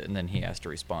wrong with it, and then he has to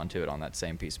respond to it on that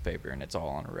same piece of paper, and it's all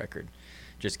on a record.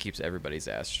 Just keeps everybody's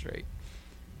ass straight.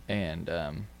 And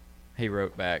he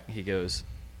wrote back, he goes,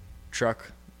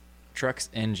 truck's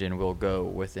engine will go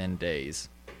within days.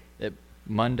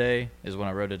 Monday is when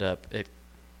I wrote it up. It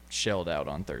shelled out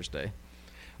on Thursday.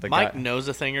 Mike knows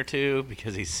a thing or two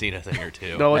because he's seen a thing or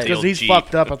two. No, it's because he's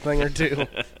fucked up a thing or two.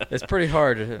 It's pretty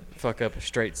hard to fuck up a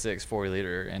straight 6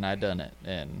 40-liter, and I done it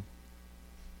in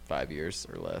 5 years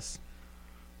or less.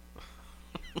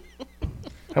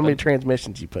 How many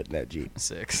transmissions you put in that Jeep?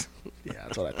 6. Yeah,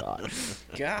 that's what I thought.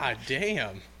 God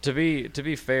damn. To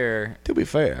be fair, To be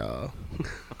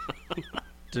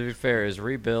fair, is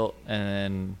rebuilt and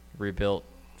then rebuilt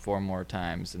 4 more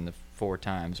times, and the 4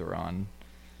 times were on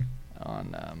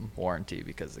warranty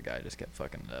because the guy just kept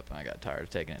fucking it up, and I got tired of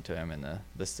taking it to him. And the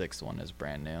 6th one is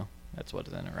brand new. That's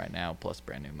what's in it right now, plus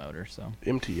brand new motor. So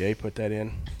MTA put that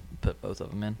in. put both of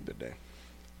them in. Did they?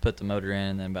 Put the motor in,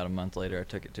 and then about a month later, I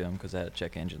took it to him because I had to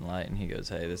check engine light, and he goes,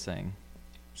 "Hey, this thing,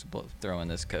 throw in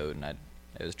this code," and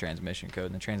it was transmission code,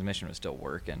 and the transmission was still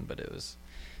working, but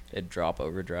it'd drop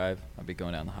overdrive. I'd be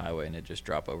going down the highway, and it'd just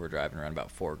drop overdrive and run about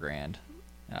 $4,000,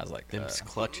 and I was like, Them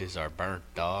clutches are burnt,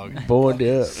 dog. Bored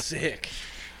up. Sick.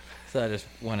 So I just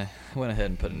went ahead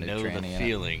and put a new Know the tranny in.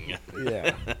 feeling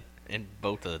Yeah. in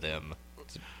both of them.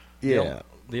 Yeah.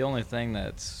 The only thing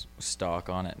that's stock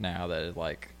on it now that is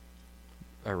like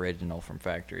original from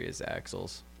factory is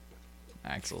axles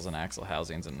and axle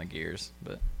housings and the gears,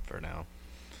 but For now.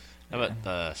 How about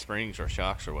the springs or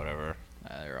shocks or whatever?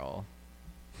 they're all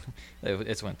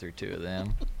it's went through 2 of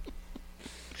them.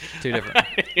 2 different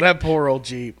That poor old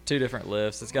Jeep. 2 different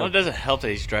lifts. It's got Well, it doesn't help that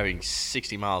he's driving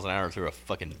 60 miles an hour through a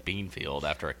fucking bean field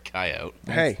after a coyote.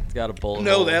 Hey, it's got a bullet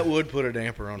No, hole. that would put a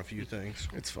damper on a few things.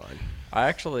 it's fine. I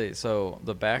actually, so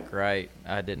the back right,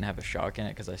 I didn't have a shock in it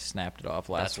because I snapped it off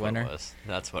last winter.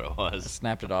 That's what it I was.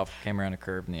 snapped it off, came around a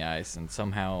curve in the ice, and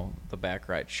somehow the back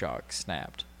right shock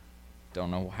snapped.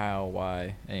 Don't know how,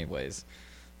 why. Anyways,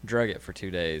 drug it for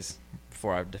 2 days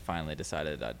before I finally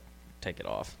decided I'd take it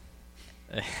off.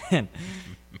 and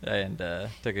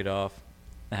took it off.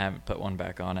 I haven't put one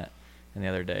back on it. And the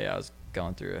other day I was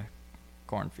going through a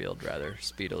cornfield rather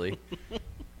speedily,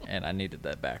 and I needed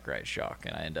that back right shock,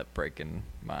 and I ended up breaking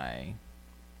my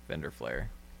fender flare.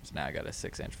 So now I got a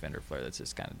 6-inch fender flare that's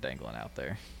just kind of dangling out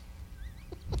there.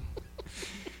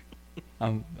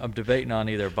 I'm debating on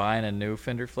either buying a new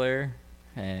fender flare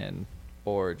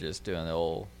or just doing the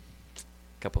old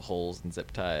couple holes and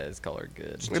zip ties, color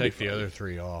good. Just take the other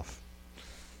 3 off.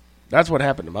 That's what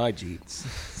happened to my Jeep.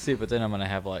 See, but then I'm gonna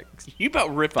have like You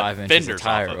about ripped 5 the inches of fenders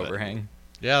tire off of overhang.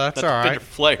 Yeah, that's all Fender right.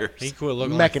 flares. He quit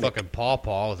looking Mechanic. like fucking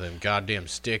Paw with them goddamn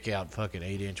stick out fucking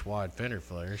 8-inch wide fender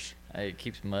flares. Hey, it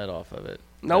keeps mud off of it.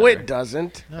 No, it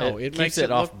doesn't. No, it keeps makes it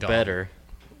it off look dumb. better.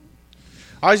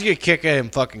 I always get a kick at them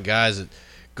fucking guys that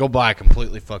go buy a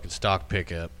completely fucking stock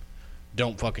pickup.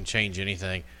 Don't fucking change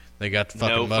anything. They got the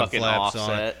fucking No mud fucking flaps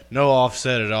on it. offset. No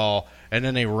offset at all. And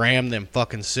then they ram them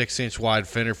fucking 6-inch wide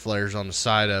fender flares on the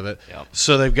side of it. Yep.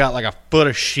 So they've got like a foot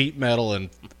of sheet metal and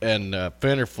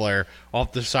fender flare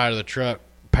off the side of the truck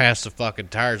past the fucking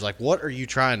tires. Like, what are you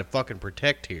trying to fucking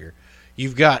protect here?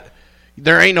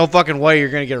 There ain't no fucking way you're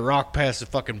going to get a rock past the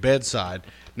fucking bedside.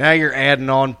 Now you're adding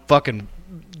on fucking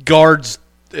guards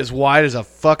as wide as a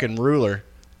fucking ruler.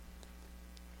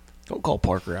 Don't call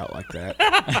Parker out like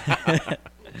that.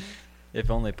 If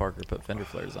only Parker put fender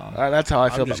flares on. That's how I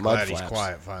feel I'm just about mud glad flaps. he's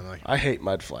quiet finally. I hate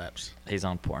mud flaps. He's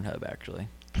on Pornhub actually.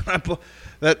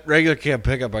 That regular cab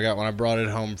pickup I got when I brought it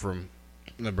home from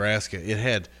Nebraska, it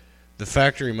had the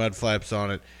factory mud flaps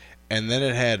on it, and then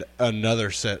it had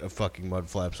another set of fucking mud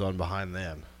flaps on behind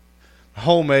them.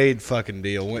 Homemade fucking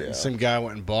deal. Some guy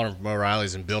went and bought them from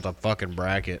O'Reilly's and built a fucking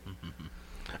bracket.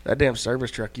 That damn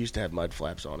service truck used to have mud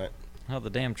flaps on it. Oh, the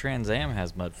damn Trans Am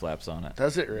has mud flaps on it.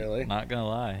 Does it really? Not gonna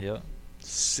lie, yep.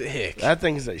 Sick. That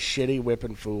thing's a shitty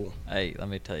whipping fool. Hey, let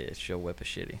me tell you, she'll whip a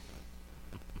shitty.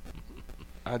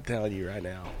 I'm telling you right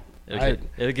now.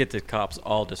 It'll get the cops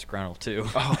all disgruntled too.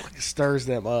 Oh, it stirs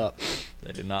them up.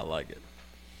 They do not like it.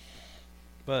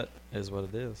 But it is what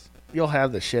it is. You'll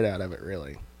have the shit out of it,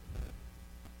 really.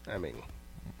 I mean,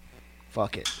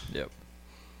 fuck it. Yep.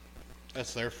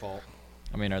 That's their fault.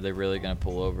 I mean, are they really gonna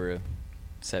pull over a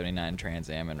 '79 Trans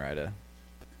Am and write a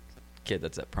kid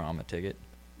that's at prom a ticket.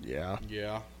 Yeah.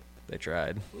 Yeah. They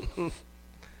tried.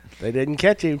 They didn't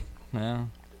catch you. Well,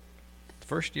 the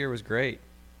first year was great.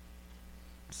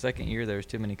 Second year, there was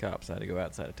too many cops. I had to go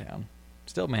outside of town.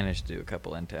 Still managed to do a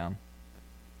couple in town.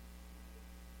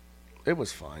 It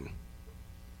was fine.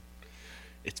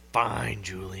 It's fine,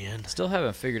 Julian. Still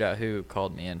haven't figured out who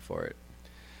called me in for it.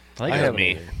 I think I it was haven't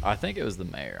me. either. I think it was the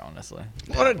mayor, honestly.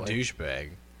 What a Probably. douchebag.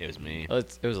 It was me. Well,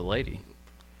 it was a lady.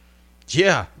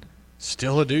 Yeah.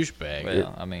 Still a douchebag.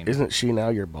 Well, I mean, Isn't she now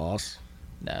your boss?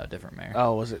 no, different mayor.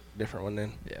 Oh, was it a different one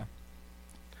then? Yeah.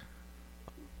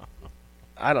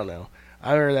 I don't know.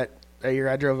 I remember that year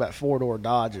I drove that 4-door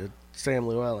Dodge at Sam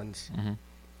Llewellyn's. Mm-hmm.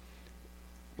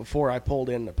 Before I pulled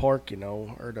in to park,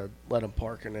 or to let him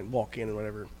park and then walk in and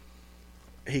whatever,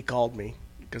 he called me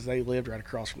because they lived right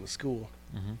across from the school.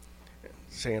 Mm-hmm.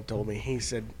 Sam told me, he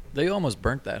said, They almost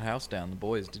burnt that house down, the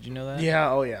boys. Did you know that?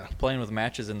 yeah, oh yeah. Playing with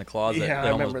matches in the closet. Yeah, they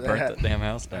I almost remember burnt that. that damn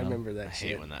house I down. remember that I shit.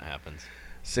 hate when that happens.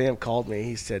 Sam called me.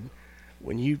 He said,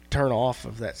 when you turn off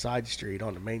of that side street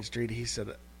onto Main Street, he said,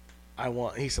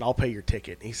 I'll pay your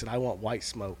ticket. He said, I want white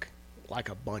smoke, like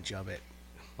a bunch of it.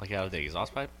 Like out of the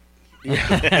exhaust pipe?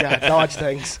 Yeah, Dodge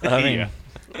things. I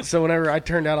mean, So whenever I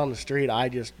turned out on the street, I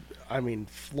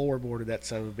floorboarded that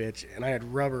son of a bitch, and I had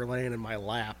rubber laying in my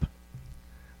lap.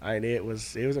 It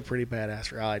was a pretty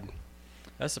badass ride.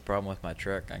 that's the problem with my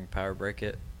truck. I can power brake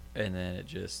it, and then it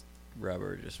just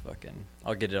rubber just fucking.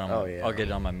 I'll get it on. Oh, my, yeah. I'll get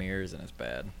it on my mirrors, and it's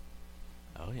bad.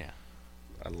 Oh, yeah.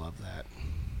 I love that.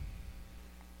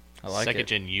 I like Second it.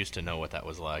 gen used to know what that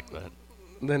was like, but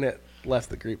Then it left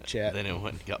the group chat. then it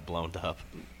went and got blown up.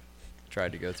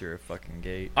 Tried to go through a fucking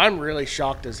gate. I'm really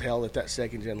shocked as hell that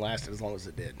second gen lasted as long as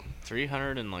it did.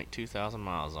 302,000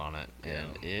 miles on it,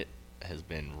 and it has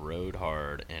been rode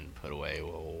hard and put away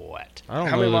wet. I don't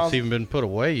How know many that miles- it's even been put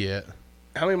away yet.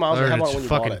 How many miles Other did it than have on it's when you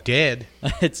fucking bought it? dead.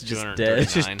 It's just 239. dead.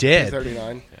 It's just dead.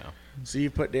 239. Yeah. So you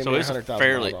put damn So near it's 100,000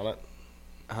 fairly- miles on it.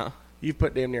 Huh? You've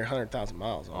put damn near 100,000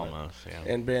 miles on Almost, it.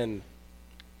 yeah. And been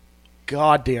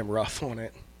goddamn rough on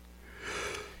it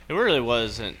It really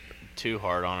wasn't too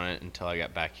hard on it until I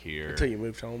got back here. until you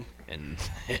moved home. and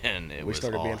it We was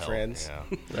started all being hell. friends.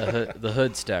 Yeah. The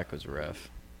hood stack was rough.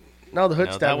 No, the hood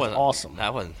No, stab was wasn't awesome.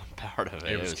 That wasn't part of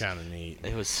it. It was kind of neat.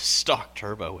 It was stock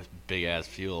turbo with big ass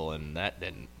fuel, and that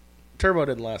didn't Turbo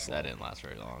didn't last long. last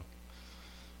very long.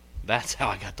 That's how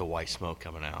I got the white smoke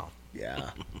coming out.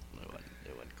 Yeah.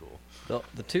 It wasn't cool.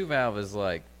 The 2-valve is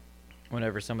like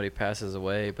whenever somebody passes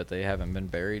away, but they haven't been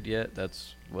buried yet.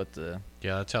 That's what the.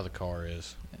 Yeah, that's how the car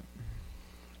is.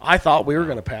 I thought we were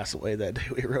going to pass away that day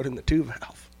we rode in the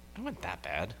 2-valve. It wasn't that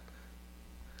bad.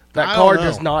 That I car don't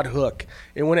does know. not hook.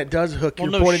 And when it does hook, Well,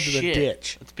 you're no pointed to the shit.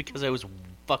 ditch. It's because it was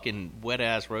fucking wet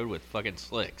ass road with fucking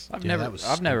slicks. I've Yeah, never. that was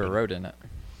I've never stupid. rode in it.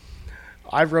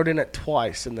 I've rode in it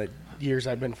twice in the years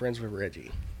I've been friends with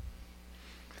Reggie.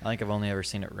 I think I've only ever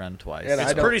seen it run twice. And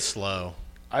It's I don't- pretty slow.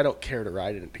 I don't care to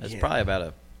ride in it again. It's probably about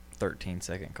a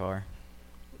 13-second car.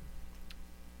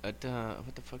 What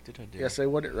the fuck did I do? Yeah, say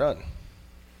what it run.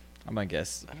 I'm gonna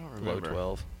guess I don't low remember.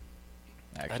 12.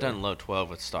 Actually. I done low 12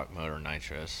 with stock motor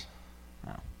nitrous.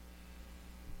 Oh.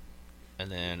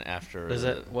 And then after Is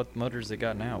that what motors it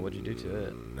got now? What'd you do to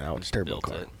it? Now it's turbo built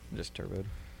car. it. Just turboed.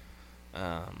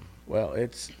 Well,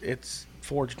 it's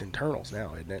forged internals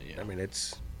now, isn't it? Yeah. I mean,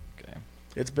 it's Okay.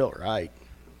 built right.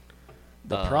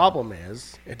 The problem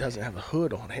is it doesn't have a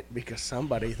hood on it because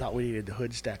somebody thought we needed to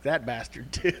hood stack that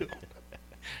bastard too.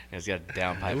 it's got a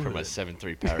downpipe from a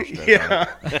 7.3 power stroke.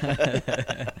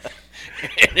 Yeah.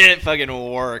 And it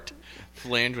fucking worked.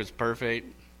 Flange was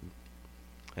perfect.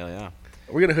 Hell yeah.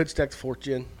 Are we gonna hood stack the 4th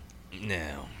gen?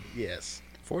 No. Yes.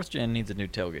 4th gen needs a new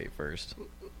tailgate first.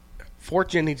 4th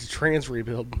gen needs a trans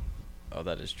rebuild. Oh,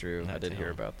 that is true. I That did too. hear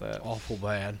about that. Awful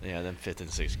bad. Yeah, them 5th and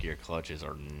 6th gear clutches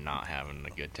are not having a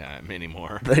good time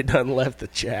anymore. They done left the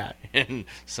chat. And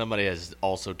somebody has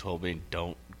also told me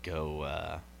don't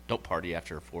party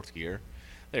after 4th gear.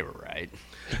 They were right.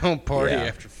 Don't party Yeah.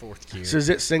 after 4th gear. So is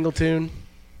it single tune?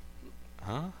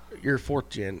 Huh? Your 4th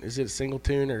gen, is it a single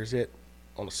tune or is it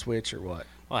on a switch or what?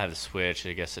 Well, I have a switch.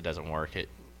 I guess it doesn't work.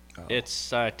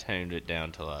 I tuned it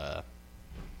down to a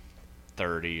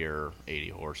 30 or 80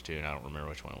 horse tune. I don't remember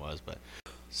which one it was, but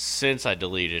since I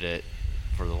deleted it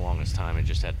for the longest time, it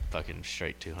just had fucking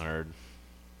straight 200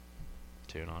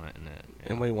 tune on it,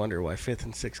 And we wonder why 5th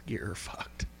and 6th gear are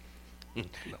fucked.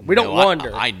 We don't No,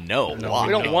 wonder. I know why.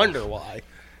 we don't wonder why.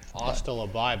 Hasta la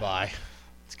bye-bye.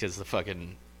 It's because the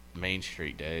fucking Main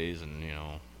Street days and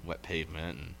wet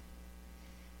pavement and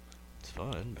it's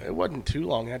fun. It wasn't too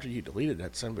long after you deleted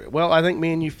that son of a- Well, I think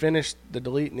me and you finished the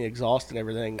delete and the exhaust and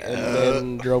everything, and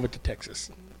then drove it to Texas,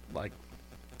 like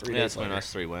 3 Yeah, days that's when later.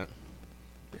 us three went.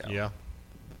 Yeah.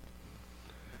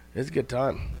 It's a good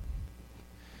time.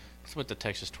 I went to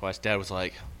Texas twice. Dad was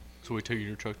like, "So we taking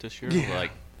your truck this year?" I was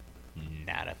like,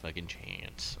 "Not a fucking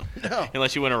chance." No.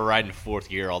 Unless you want to ride in fourth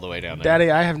gear all the way down there.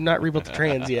 Daddy, I have not rebuilt the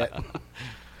trans yet.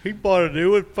 He bought a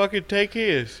new one. Fucking take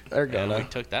his. They're Yeah, gonna. we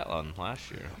took that one last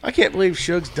year. I can't believe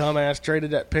Suge's dumbass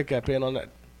traded that pickup in on that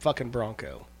fucking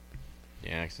Bronco.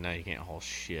 Yeah, because now you can't haul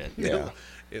shit. Yeah.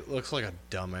 It looks like a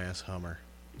dumbass Hummer.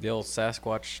 The old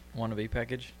Sasquatch wannabe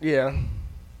package. Yeah.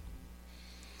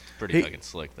 Pretty He- fucking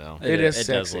slick, though. It is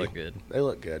It does sexy. look good. They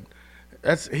look good.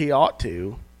 He ought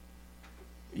to.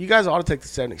 You guys ought to take the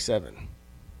 77.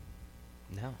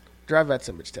 No. Drive that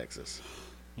some bitch, Texas.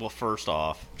 Well, first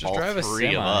off, Just all drive a three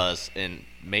of semi. us and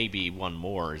maybe one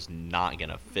more is not going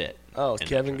to fit. Oh, is in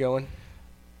Kevin that truck. going?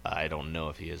 I don't know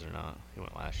if he is or not. He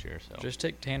went last year, so. Just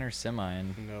take Tanner's semi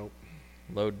and Nope.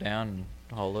 load down and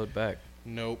haul load back.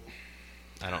 Nope.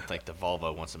 I don't think the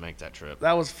Volvo wants to make that trip.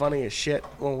 That was funny as shit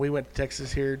when we went to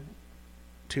Texas here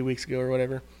 2 weeks ago or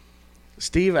whatever.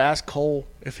 Steve asked Cole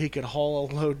if he could haul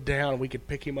a load down. We could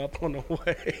pick him up on the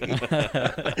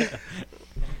way.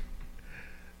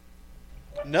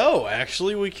 No,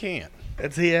 actually, we can't.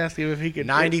 And he asked him if he could.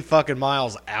 90 fucking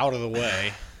miles out of the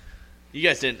way. You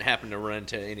guys didn't happen to run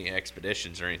into any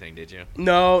expeditions or anything, did you?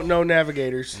 No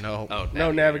navigators. No. Oh,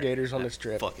 No navigators on That this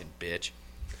trip. Fucking bitch.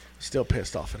 Still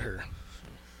pissed off at her.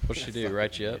 What'd she do?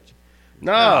 Write you up?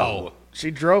 No. She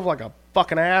drove like a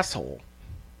fucking asshole.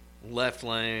 Left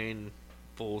lane,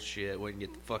 bullshit. Wouldn't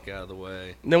get the fuck out of the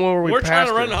way. And then when we We're trying passed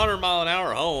to run her, 100 mile an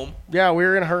hour home yeah, we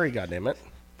were in a hurry, goddammit.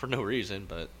 for no reason,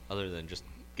 but other than just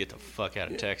get the fuck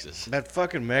out of Texas. That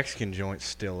fucking Mexican joint's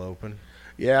still open.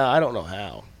 Yeah, I don't know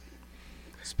how.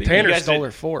 Speaking, Tanner guys stole did-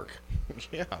 her fork.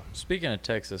 Yeah. speaking of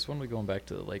Texas, when are we going back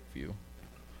to the Lakeview?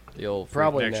 The old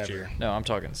Probably next never. year. No, I'm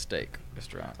talking steak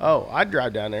restaurant. Oh, I'd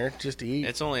drive down there just to eat.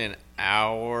 It's only an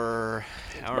hour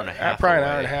and a half. Probably an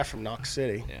away. hour and a half from Knox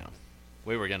City. Yeah,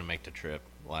 we were gonna make the trip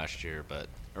last year,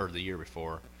 or the year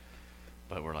before,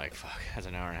 but we're like, fuck, that's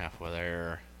an hour and a half away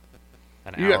there.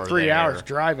 An You hour got 3 there. hours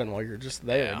driving while you're just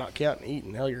there, Yeah. not counting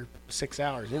eating. Hell, you're 6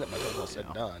 hours in it by the time it's said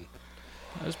and done.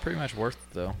 It was pretty much worth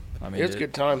it, though. I mean, It's a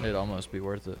good time. It'd almost be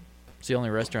worth it. It's the only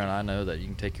restaurant I know that you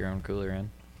can take your own cooler in.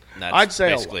 And that's I'd say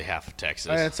basically half of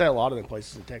Texas. I'd say a lot of them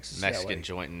places in Texas is that Mexican way.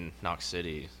 joint in Knox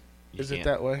City. You Is it can't-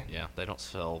 that way? Yeah, they don't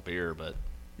sell beer, but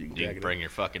You can you drag can it bring in. your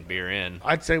fucking beer in.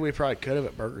 I'd say we probably could have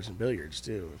at Burgers and Billiards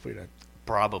too if we'd have.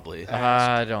 Probably.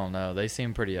 I don't know. They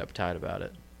seem pretty uptight about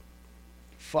it.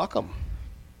 Fuck them.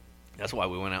 That's why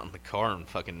we went out in the car and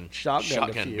fucking Shotgunned a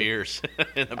shotgun few. beers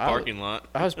in the I- parking lot.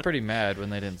 I was pretty mad when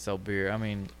they didn't sell beer. I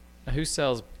mean, who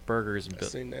sells burgers and, I've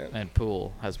seen that. and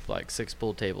pool has like 6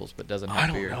 pool tables but doesn't have I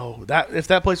don't beer? know that if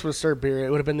that place would have served beer, it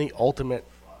would have been the ultimate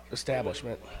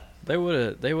establishment. They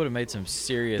would have made some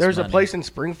serious. There's a money. place in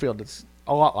Springfield that's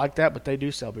a lot like that, but they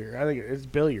do sell beer. I think it's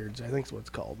Billiards. I think is what it's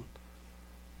called.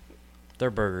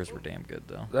 Their burgers were damn good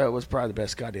though. That was probably the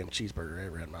best goddamn cheeseburger I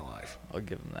ever had in my life. I'll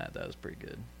give them that. That was pretty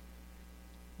good.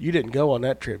 You didn't go on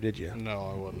that trip, did you? No,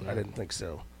 I wasn't. I didn't think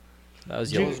so. That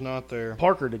was I you, was not there.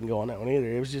 Parker didn't go on that one either.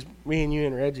 It was just me and you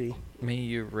and Reggie me,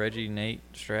 you, Reggie, Nate,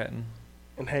 Stratton,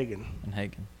 and Hagen. and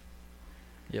Hagen.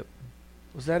 Yep.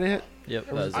 Was that it? Yep. Or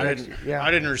That was was it I it. didn't. Yeah.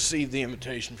 I didn't receive the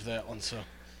invitation for that one, so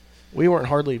We weren't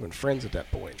hardly even friends at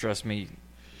that point. Trust me,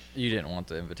 you didn't want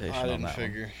the invitation I on didn't that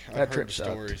figure. one. I That heard trip the sucked.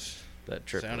 stories. That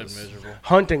trip Sounded was miserable.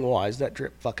 Hunting wise, that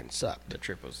trip fucking sucked. The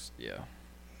trip was yeah.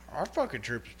 Our fucking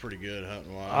trip was pretty good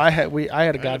hunting wise. I had a I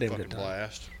had goddamn fucking good time.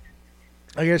 blast.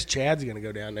 I guess Chad's gonna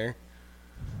go down there.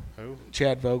 Who?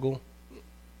 Chad Vogel.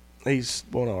 He's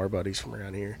one of our buddies from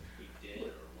around here.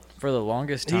 For the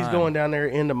longest time, He's going down there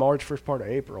into March, first part of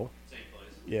April. Same place.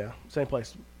 Yeah, same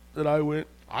place that I went.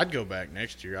 I'd go back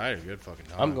next year. I had a good fucking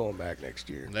time. I'm going back next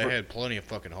year. They had plenty of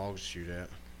fucking hogs to shoot at.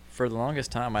 For the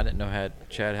longest time, I didn't know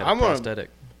Chad had I'm a gonna- prosthetic.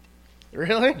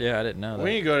 Really? Yeah, I didn't know that.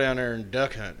 We need to go down there and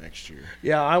duck hunt next year.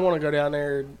 Yeah, I want to go down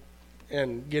there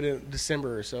and get in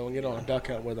December or so and get on a duck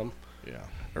hunt with him. Yeah.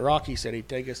 Rocky said he'd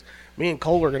take us. Me and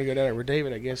Cole are going to go down there with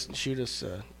David, I guess, and shoot us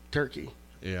turkey.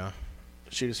 Yeah.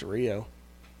 Shoot us a Rio.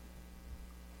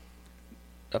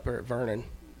 Up there at Vernon.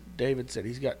 David said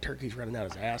he's got turkeys running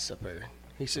out his ass up there.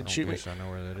 He said, shoot me. I know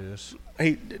where that is.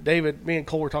 David, me and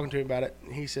Cole were talking to him about it.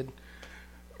 And he said,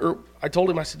 I told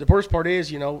him, I said, the worst part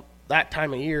is, that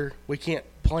time of year, we can't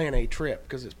plan a trip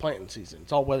because it's planting season.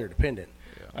 It's all weather dependent.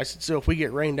 Yeah. I said, so if we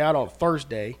get rained out on a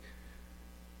Thursday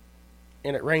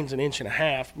and it rains 1.5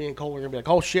 inches, me and Cole are going to be like,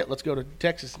 oh shit, let's go to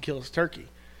Texas and kill this turkey.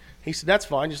 He said, that's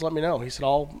fine. Just let me know. He said,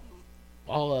 I'll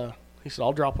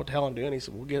drop what the hell I'm doing. He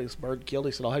said, we'll get this bird killed.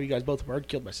 He said, I'll have you guys both bird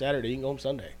killed by Saturday. You can go home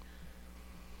Sunday.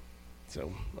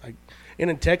 So, and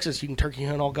in Texas, you can turkey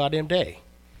hunt all goddamn day.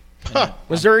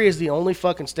 Missouri is the only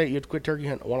fucking state you have to quit turkey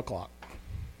hunting at 1 o'clock.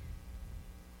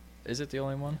 Is it the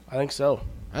only one? I think so.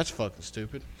 That's fucking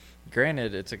stupid.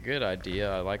 Granted, it's a good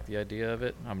idea. I like the idea of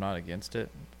it. I'm not against it.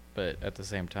 But at the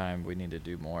same time, we need to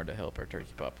do more to help our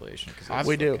turkey population.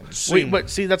 We do. seen- But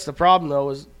see, that's the problem, though,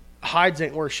 is hides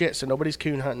ain't worth shit. So nobody's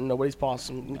coon hunting. Nobody's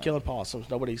killing possums.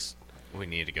 Nobody's... We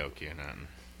need to go coon hunting.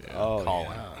 Oh,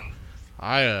 Calling. yeah.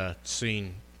 I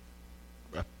seen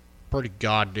a pretty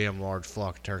goddamn large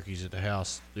flock of turkeys at the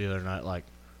house the other night, like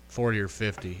 40 or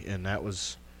 50, and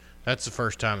that's the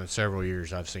first time in several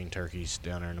years I've seen turkeys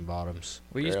down there in the bottoms.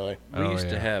 We used, Really? we used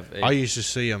to have I used to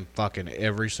see them fucking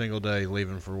every single day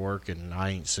leaving for work, and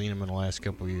I ain't seen them in the last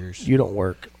couple of years. You don't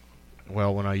work.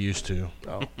 Well, when I used to.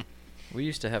 Oh. We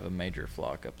used to have a major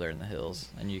flock up there in the hills,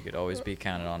 and you could always be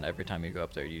counted on every time you go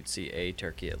up there. You'd see a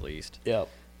turkey at least. Yep.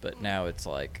 But now it's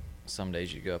like some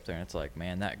days you go up there and it's like,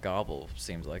 man, that gobble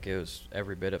seems like it was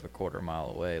every bit of a quarter mile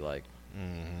away. Like,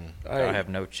 I have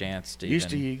no chance to Used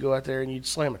to even... you go out there and you'd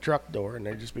slam a truck door and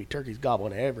there'd just be turkeys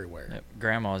gobbling everywhere. Yep.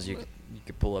 Grandma's, you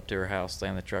could pull up to her house,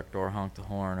 slam the truck door, honk the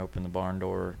horn, open the barn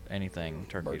door, anything,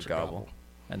 turkeys Birds gobble.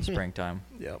 In springtime.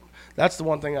 Yep. That's the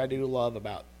one thing I do love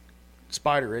about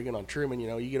spider rigging on Truman. You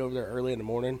know, you get over there early in the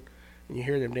morning and you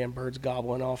hear them damn birds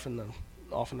gobbling off in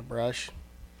the brush.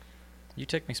 You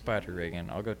take me spider rigging,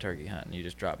 I'll go turkey hunting. You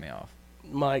just drop me off.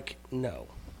 Mike, no.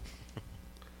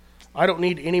 I don't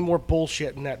need any more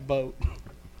bullshit in that boat.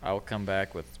 I will come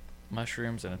back with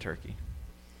mushrooms and a turkey.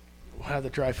 We'll have the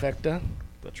trifecta.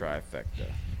 The trifecta.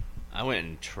 I went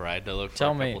and tried to look for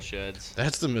Tell a me. couple sheds.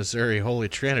 That's the Missouri Holy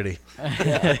Trinity.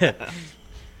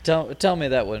 Tell me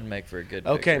that wouldn't make for a good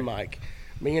Okay, picture. Mike.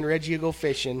 Me and Reggie will go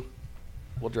fishing.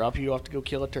 We'll drop you off to go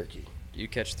kill a turkey. You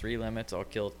catch 3 limits, I'll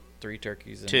kill 3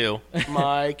 turkeys. 2.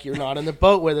 Mike, you're not in the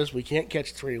boat with us. We can't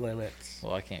catch 3 limits.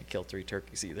 Well, I can't kill 3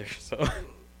 turkeys either, so...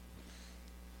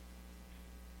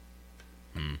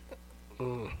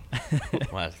 We'll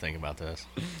have to think about this.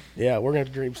 Yeah, we're going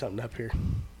to dream something up here.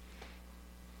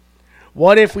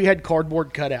 What if we had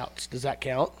cardboard cutouts? Does that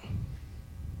count?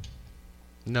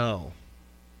 No,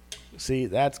 See,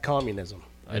 that's communism.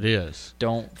 it is.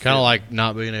 Don't... Kind of like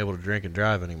not being able to drink and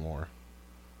drive anymore.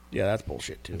 Yeah, that's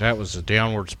bullshit, too. That was the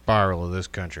downward spiral of this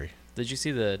country. Did you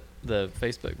see the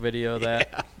Facebook video of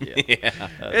that? Yeah. Yeah.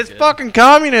 That was It's good. fucking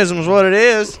communism is what it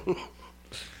is.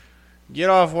 Get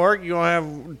off work, you gonna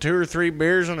have 2 or 3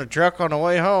 beers on the truck on the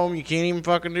way home. You can't even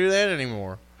fucking do that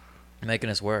anymore.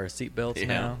 Making us wear our seatbelts Yeah.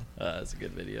 now. That's a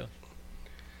good video.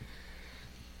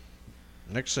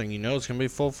 Next thing you know, it's gonna be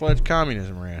full-fledged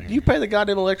communism around Do here. you pay the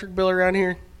goddamn electric bill around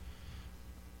here?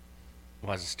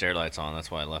 Why is the stair lights on? That's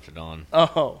why I left it on.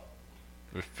 Oh.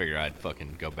 I figured I'd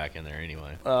fucking go back in there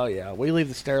anyway. Oh, yeah. We leave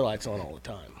the stair lights on all the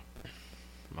time.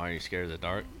 Are you scared of the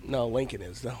dark? No, Lincoln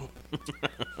is, though.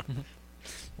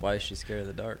 Why is she scared of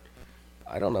the dark?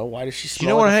 I don't know. Why does she smell You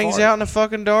know what like a hangs fart? out in the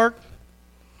fucking dark?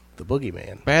 The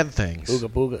boogeyman. Bad things. Booga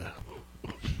booga.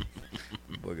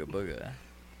 Booga booga.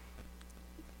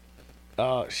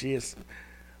 She is...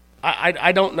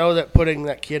 I don't know that putting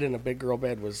that kid in a big girl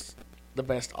bed was the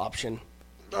best option.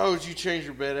 Oh, did you change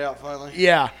your bed out finally?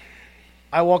 Yeah.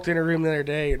 I walked in her room the other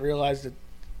day and realized that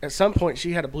at some point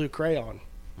she had a blue crayon.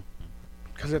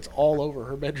 Because it's all over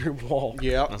her bedroom wall. I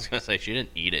Yeah. was gonna say she didn't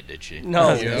eat it, did she? No,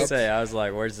 I was gonna Yep. say, I was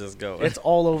like, where's this going? it's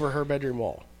all over her bedroom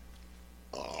wall.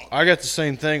 I got the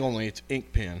same thing, only it's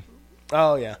ink pen.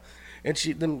 Oh, yeah. And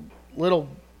them little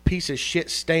piece of shit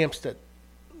stamps that,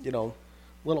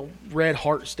 little red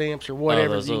heart stamps or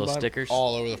whatever. those you little buy. stickers.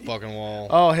 All over the fucking wall.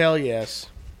 Oh, hell yes.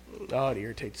 Oh, it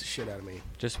irritates the shit out of me.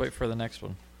 Just wait for the next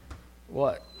one.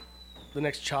 What? The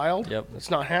next child? Yep. It's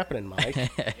not happening, Mike.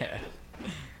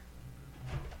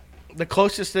 The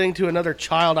closest thing to another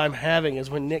child I'm having is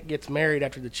when Nick gets married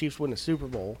after the Chiefs win the Super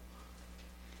Bowl.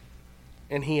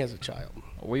 And he has a child.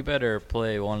 We better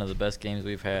play one of the best games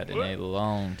we've had in a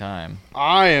long time.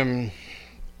 I am,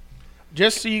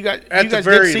 Just so you guys, At you the guys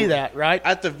very- did see that, right?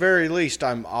 at the very least,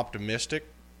 I'm optimistic,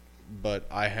 but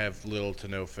I have little to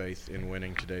no faith in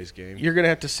winning today's game. You're going to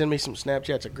have to send me some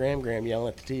Snapchats of Graham yelling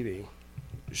at the TV.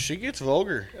 She gets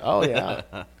vulgar. Oh, yeah.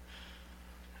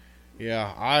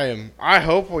 Yeah, I am. I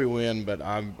hope we win, but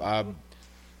I'm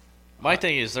My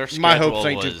thing is their schedule my hopes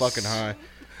ain't was, too fucking high.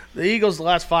 The Eagles, the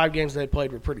last 5 games they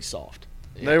played were pretty soft.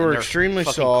 They were and their extremely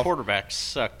fucking soft. Quarterback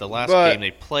sucked. The last But- game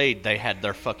they played, they had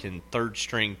their fucking third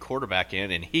string quarterback in,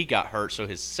 and he got hurt, so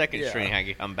his second Yeah. string had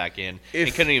to come back in. If-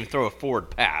 and couldn't even throw a forward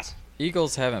pass.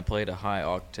 Eagles haven't played a high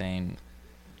octane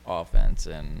offense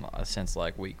since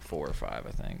like week 4 or 5,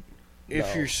 I think. If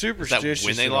No. you're Is that superstitious,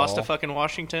 when they at lost to all, fucking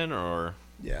Washington, or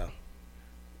Yeah.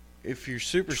 if you're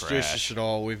superstitious Trash. at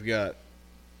all, we've got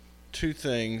two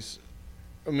things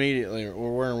immediately.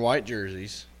 We're wearing white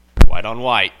jerseys. White on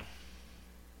white.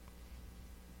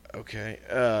 Okay.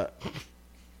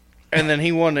 And then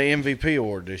he won the MVP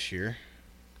award this year.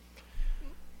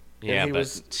 Yeah, he but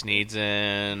was- Sneed's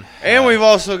in. And we've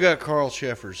also got Carl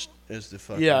Sheffers as the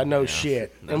fucking... Yeah, no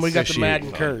shit. And we got the shit.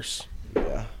 Madden curse.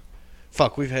 Yeah.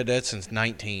 Fuck, we've had that since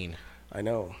 19. I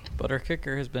know. But our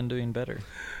kicker has been doing better.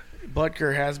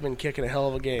 Butker has been kicking a hell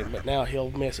of a game, but now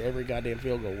he'll miss every goddamn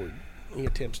field goal he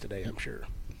attempts today, I'm sure.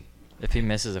 If he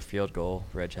misses a field goal,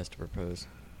 Reg has to propose.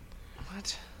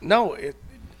 What? No,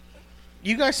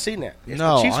 you guys seen that? If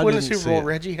No, the Chiefs I win the didn't Super see Bowl, it.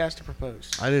 Reggie has to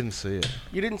propose. I didn't see it.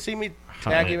 You didn't see me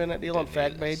tag him in that deal on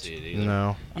Fact Didn't see Page? it either.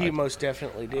 No. You most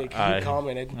definitely did, 'cause you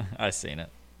commented. I seen it.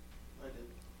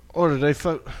 Or did they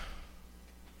fuck...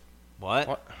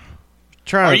 What?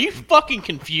 Trying Are to- you fucking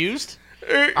confused?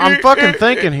 I'm fucking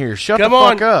thinking here. Shut Come the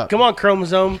on, fuck up. come on,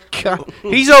 Chromosome.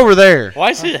 He's over there.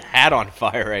 Why is his hat on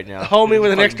fire right now? Homie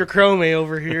with an extra chrome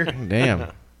over here.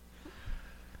 Damn.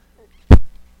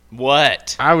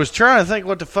 What? I was trying to think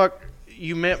what the fuck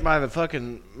you meant by the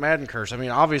fucking Madden curse. I mean,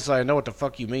 obviously I know what the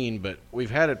fuck you mean, but we've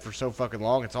had it for so fucking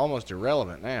long, it's almost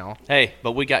irrelevant now. Hey,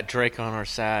 but we got Drake on our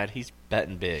side. He's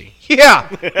betting big. Yeah,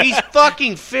 he's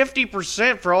fucking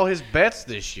 50% for all his bets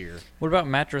this year. What about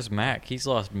Mattress Mac? He's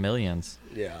lost millions.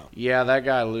 Yeah, Yeah, that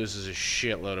guy loses a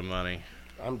shitload of money.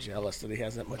 I'm jealous that he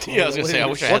has that much. Yeah, I was gonna say, I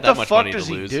wish I had What that the much fuck money does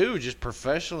to he lose. do? Just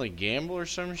professionally gamble or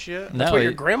some shit? That's No, what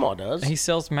your he- grandma does. He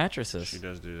sells She mattresses.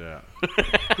 does do that.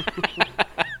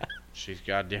 She's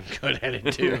goddamn good at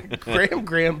it too.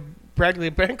 Graham practically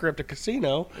bankrupt a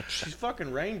casino. She's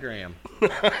fucking Rain Graham.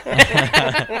 Make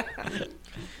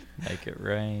it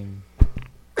rain.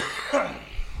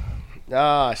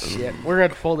 Ah, shit. We're going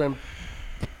to pull them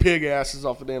pig asses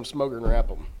off the damn smoker and wrap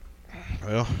them.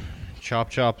 Well,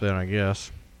 chop then, I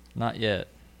guess. Not yet.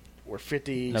 We're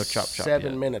No chop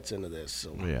 57 yet. minutes into this.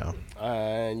 So. Yeah.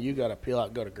 And you got to peel out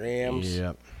and go to Graham's.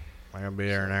 Yep. I'm gonna be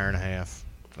there an hour and a half.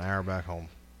 An hour back home.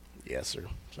 Yes, sir.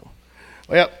 So,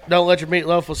 well, don't let your meat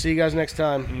loaf. We'll see you guys next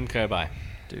time. Okay, bye.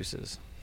 Deuces.